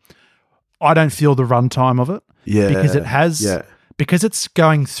film. I don't feel the runtime of it. Yeah. Because it has. Yeah. Because it's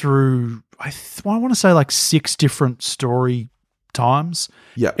going through. I want to say like 6 different story times.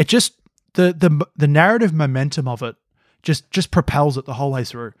 Yeah. It just the narrative momentum of it just propels it the whole way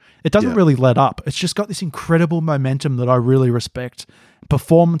through. It doesn't really let up. It's just got this incredible momentum that I really respect,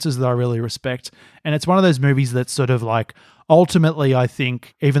 performances that I really respect. And it's one of those movies that's sort of like, ultimately, I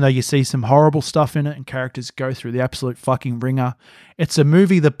think, even though you see some horrible stuff in it and characters go through the absolute fucking ringer, it's a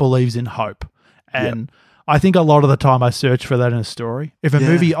movie that believes in hope. And I think a lot of the time I search for that in a story. If a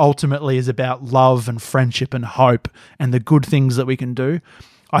movie ultimately is about love and friendship and hope and the good things that we can do,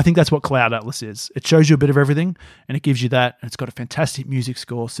 I think that's what Cloud Atlas is. It shows you a bit of everything, and it gives you that, and it's got a fantastic music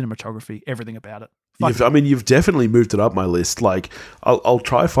score, cinematography, everything about it. You've definitely moved it up my list. Like, I'll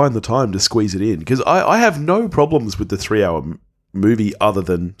try find the time to squeeze it in, because I have no problems with the 3-hour movie other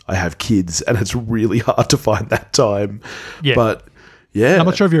than I have kids, and it's really hard to find that time. Yeah. But, yeah. I'm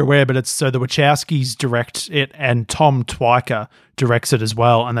not sure if you're aware, but it's so the Wachowskis direct it, and Tom Twyker directs it as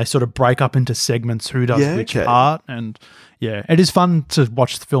well, and they sort of break up into segments who does which part, and... Yeah, it is fun to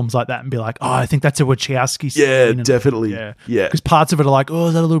watch films like that and be like, oh, I think that's a Wachowski scene. Yeah, definitely. Yeah. Because parts of it are like, oh,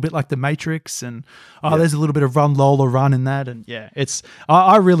 is that a little bit like The Matrix? And, there's a little bit of Run Lola Run in that. And,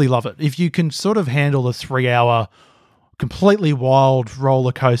 I really love it. If you can sort of handle a 3-hour, completely wild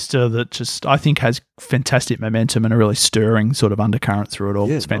roller coaster that just, I think, has fantastic momentum and a really stirring sort of undercurrent through it all.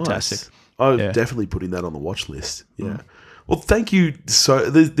 It's fantastic. Nice. I'm definitely putting that on the watch list. Yeah. Well, thank you. So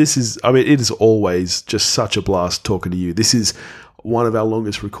this is, it is always just such a blast talking to you. This is one of our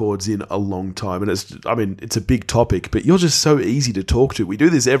longest records in a long time. And it's a big topic, but you're just so easy to talk to. We do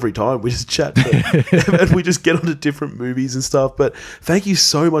this every time. We just chat and we just get onto different movies and stuff. But thank you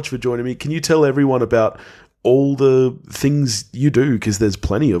so much for joining me. Can you tell everyone about all the things you do? Because there's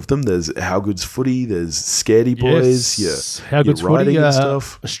plenty of them. There's How Good's Footy. There's Scaredy Boys. How Good's Footy and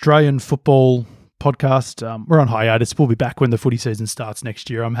stuff. Australian football podcast. We're on hiatus. We'll be back when the footy season starts next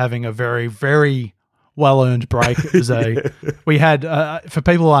year. I'm having a very, very well-earned break. It was we had, for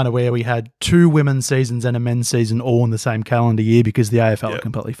people who aren't aware, we had 2 women's seasons and a men's season all in the same calendar year because the AFL are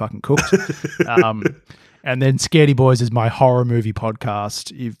completely fucking cooked. And then Scaredy Boys is my horror movie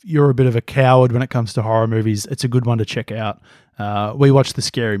podcast. If you're a bit of a coward when it comes to horror movies, it's a good one to check out. We watch the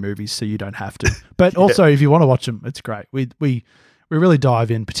scary movies, so you don't have to. But also, if you want to watch them, it's great. We really dive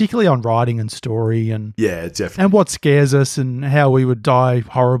in, particularly on writing and story and definitely, and what scares us and how we would die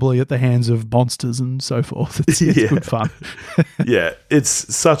horribly at the hands of monsters and so forth. It's good fun. Yeah, it's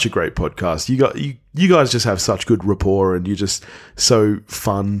such a great podcast. You you guys just have such good rapport, and you're just so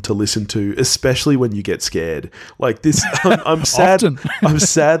fun to listen to, especially when you get scared. Like this, I'm sad. I'm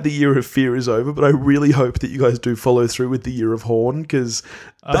sad the year of fear is over, but I really hope that you guys do follow through with the year of horn, because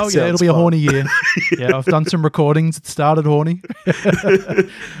it'll be a horny year. Yeah, I've done some recordings. It started horny, but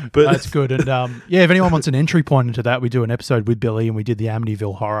that's good. And if anyone wants an entry point into that, we do an episode with Billy, and we did the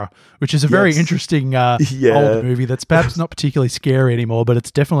Amityville Horror, which is a very interesting old movie that's perhaps not particularly scary anymore, but it's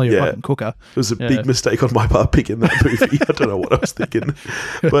definitely a fucking cooker. It was a big mistake on my part picking that movie. I don't know what I was thinking.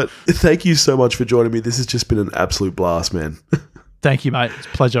 But thank you so much for joining me. This has just been an absolute blast, man. Thank you, mate. It's a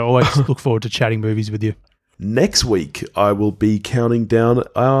pleasure. Always look forward to chatting movies with you. Next week, I will be counting down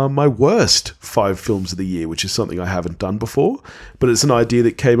my worst 5 films of the year, which is something I haven't done before. But it's an idea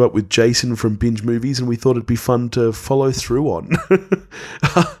that came up with Jason from Binge Movies, and we thought it'd be fun to follow through on.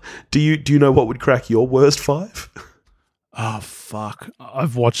 Do you know what would crack your worst 5? Oh, fuck.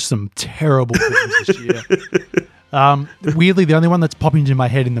 I've watched some terrible films this year. Weirdly, the only one that's popping into my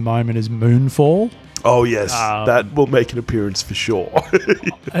head in the moment is Moonfall. Oh, yes. That will make an appearance for sure.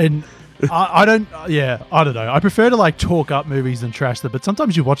 And I don't know. I prefer to like talk up movies than trash them, but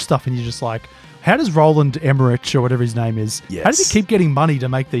sometimes you watch stuff and you're just like, how does Roland Emmerich or whatever his name is, how does he keep getting money to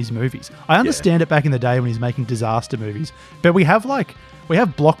make these movies? I understand it back in the day when he's making disaster movies, but we have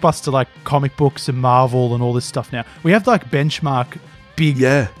blockbuster like comic books and Marvel and all this stuff now. We have like benchmark big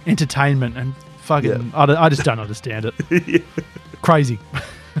entertainment, and fucking I just don't understand it. Crazy.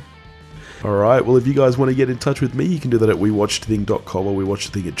 All right. Well, if you guys want to get in touch with me, you can do that at wewatchedthing.com or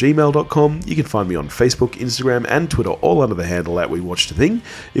wewatchedthing@gmail.com. You can find me on Facebook, Instagram, and Twitter, all under the handle at wewatchedthing.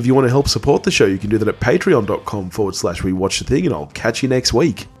 If you want to help support the show, you can do that at patreon.com/wewatchedthing, and I'll catch you next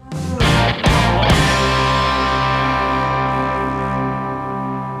week.